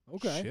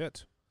 Okay.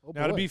 Shit. Oh,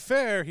 Now, to boy. be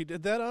fair, he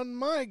did that on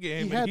my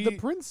game. he and had the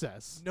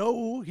princess.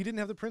 No, he didn't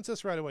have the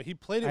princess right away. He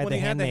played it I had when the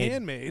he had the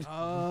handmaid. handmaid.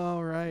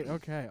 Oh, right.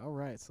 Okay. All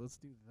right. So let's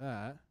do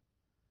that.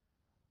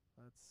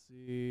 Let's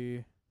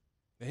see.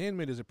 The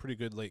handmaid is a pretty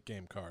good late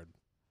game card.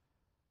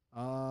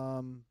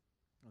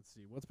 Let's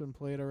see. What's been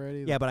played already?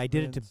 Yeah, The but I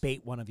did it to prince.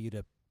 bait one of you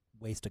to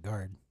waste a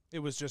guard. It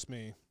was just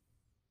me.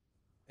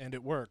 And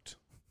it worked.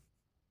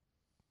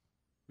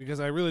 Because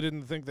I really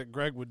didn't think that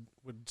Greg would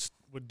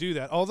do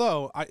that.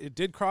 Although it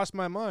did cross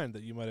my mind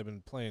that you might have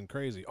been playing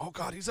crazy. Oh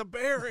God, he's a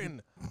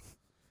baron.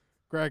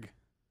 Greg,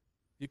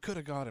 You could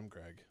have got him,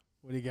 Greg.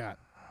 what do you got?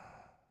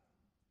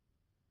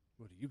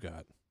 What do you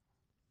got?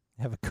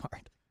 I have a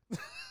card.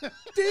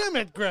 Damn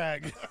it,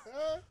 Greg.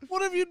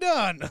 What have you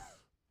done?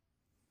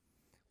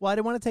 Well, I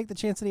didn't want to take the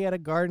chance that he had a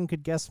guard and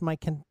could guess my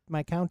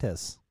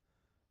Countess.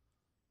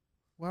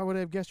 Why would I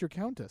have guessed your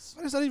countess?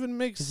 Why does that even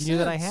make Because sense? you knew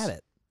that I had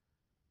it.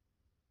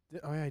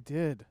 Oh, yeah, I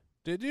did.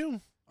 Did you?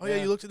 Oh, yeah,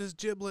 Yeah. you looked at his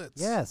giblets.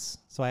 Yes.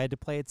 So I had to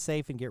play it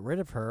safe and get rid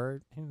of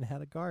her and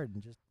had a guard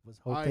and just was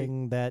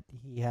hoping that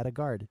he had a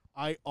guard.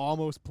 I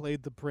almost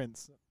played the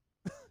prince,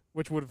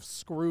 which would have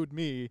screwed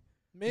me.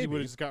 He Maybe.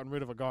 would have just gotten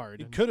rid of a guard.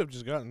 He and- could have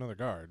just got another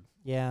guard.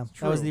 Yeah. It's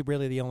That was true.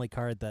 really the only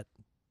card that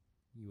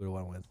you would have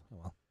won with.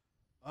 Oh,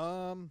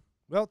 well.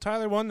 Well,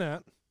 Tyler won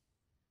that.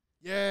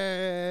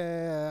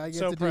 Yeah, I get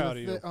So to proud do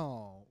of the you.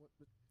 Oh,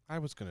 I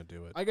was going to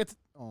do it. I get to.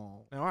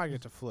 Oh, Now I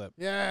get to flip.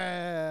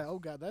 yeah. Oh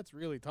God, that's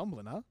really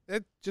tumbling, huh?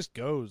 It just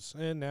goes,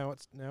 and now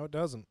it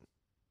doesn't.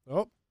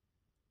 Oh,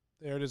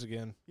 there it is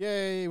again.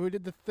 Yay, we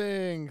did the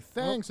thing.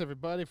 Thanks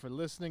everybody for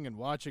listening and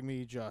watching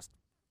me just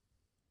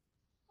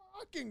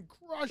fucking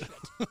crush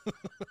it.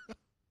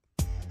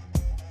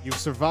 You've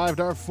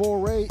survived our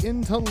foray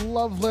into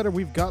Love Letter.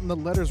 We've gotten the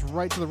letters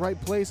right to the right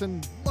place,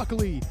 and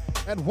luckily,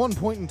 at one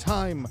point in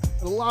time,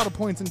 at a lot of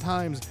points in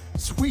times,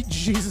 sweet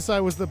Jesus, I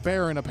was the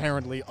Baron,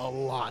 apparently, a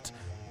lot.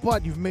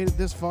 But you've made it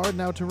this far.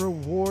 Now to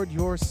reward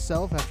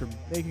yourself after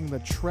making the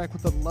trek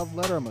with the Love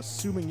Letter, I'm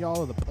assuming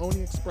y'all are the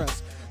Pony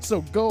Express.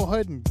 So go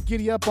ahead and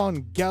giddy up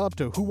on Gallop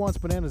to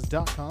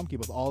whowantsbananas.com. Keep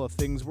up with all the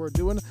things we're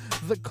doing.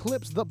 The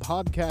clips, the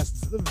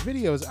podcasts, the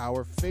videos,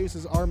 our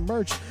faces, our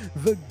merch,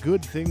 the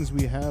good things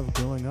we have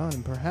going on,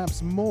 and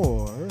perhaps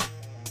more.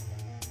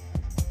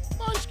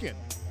 Munchkin!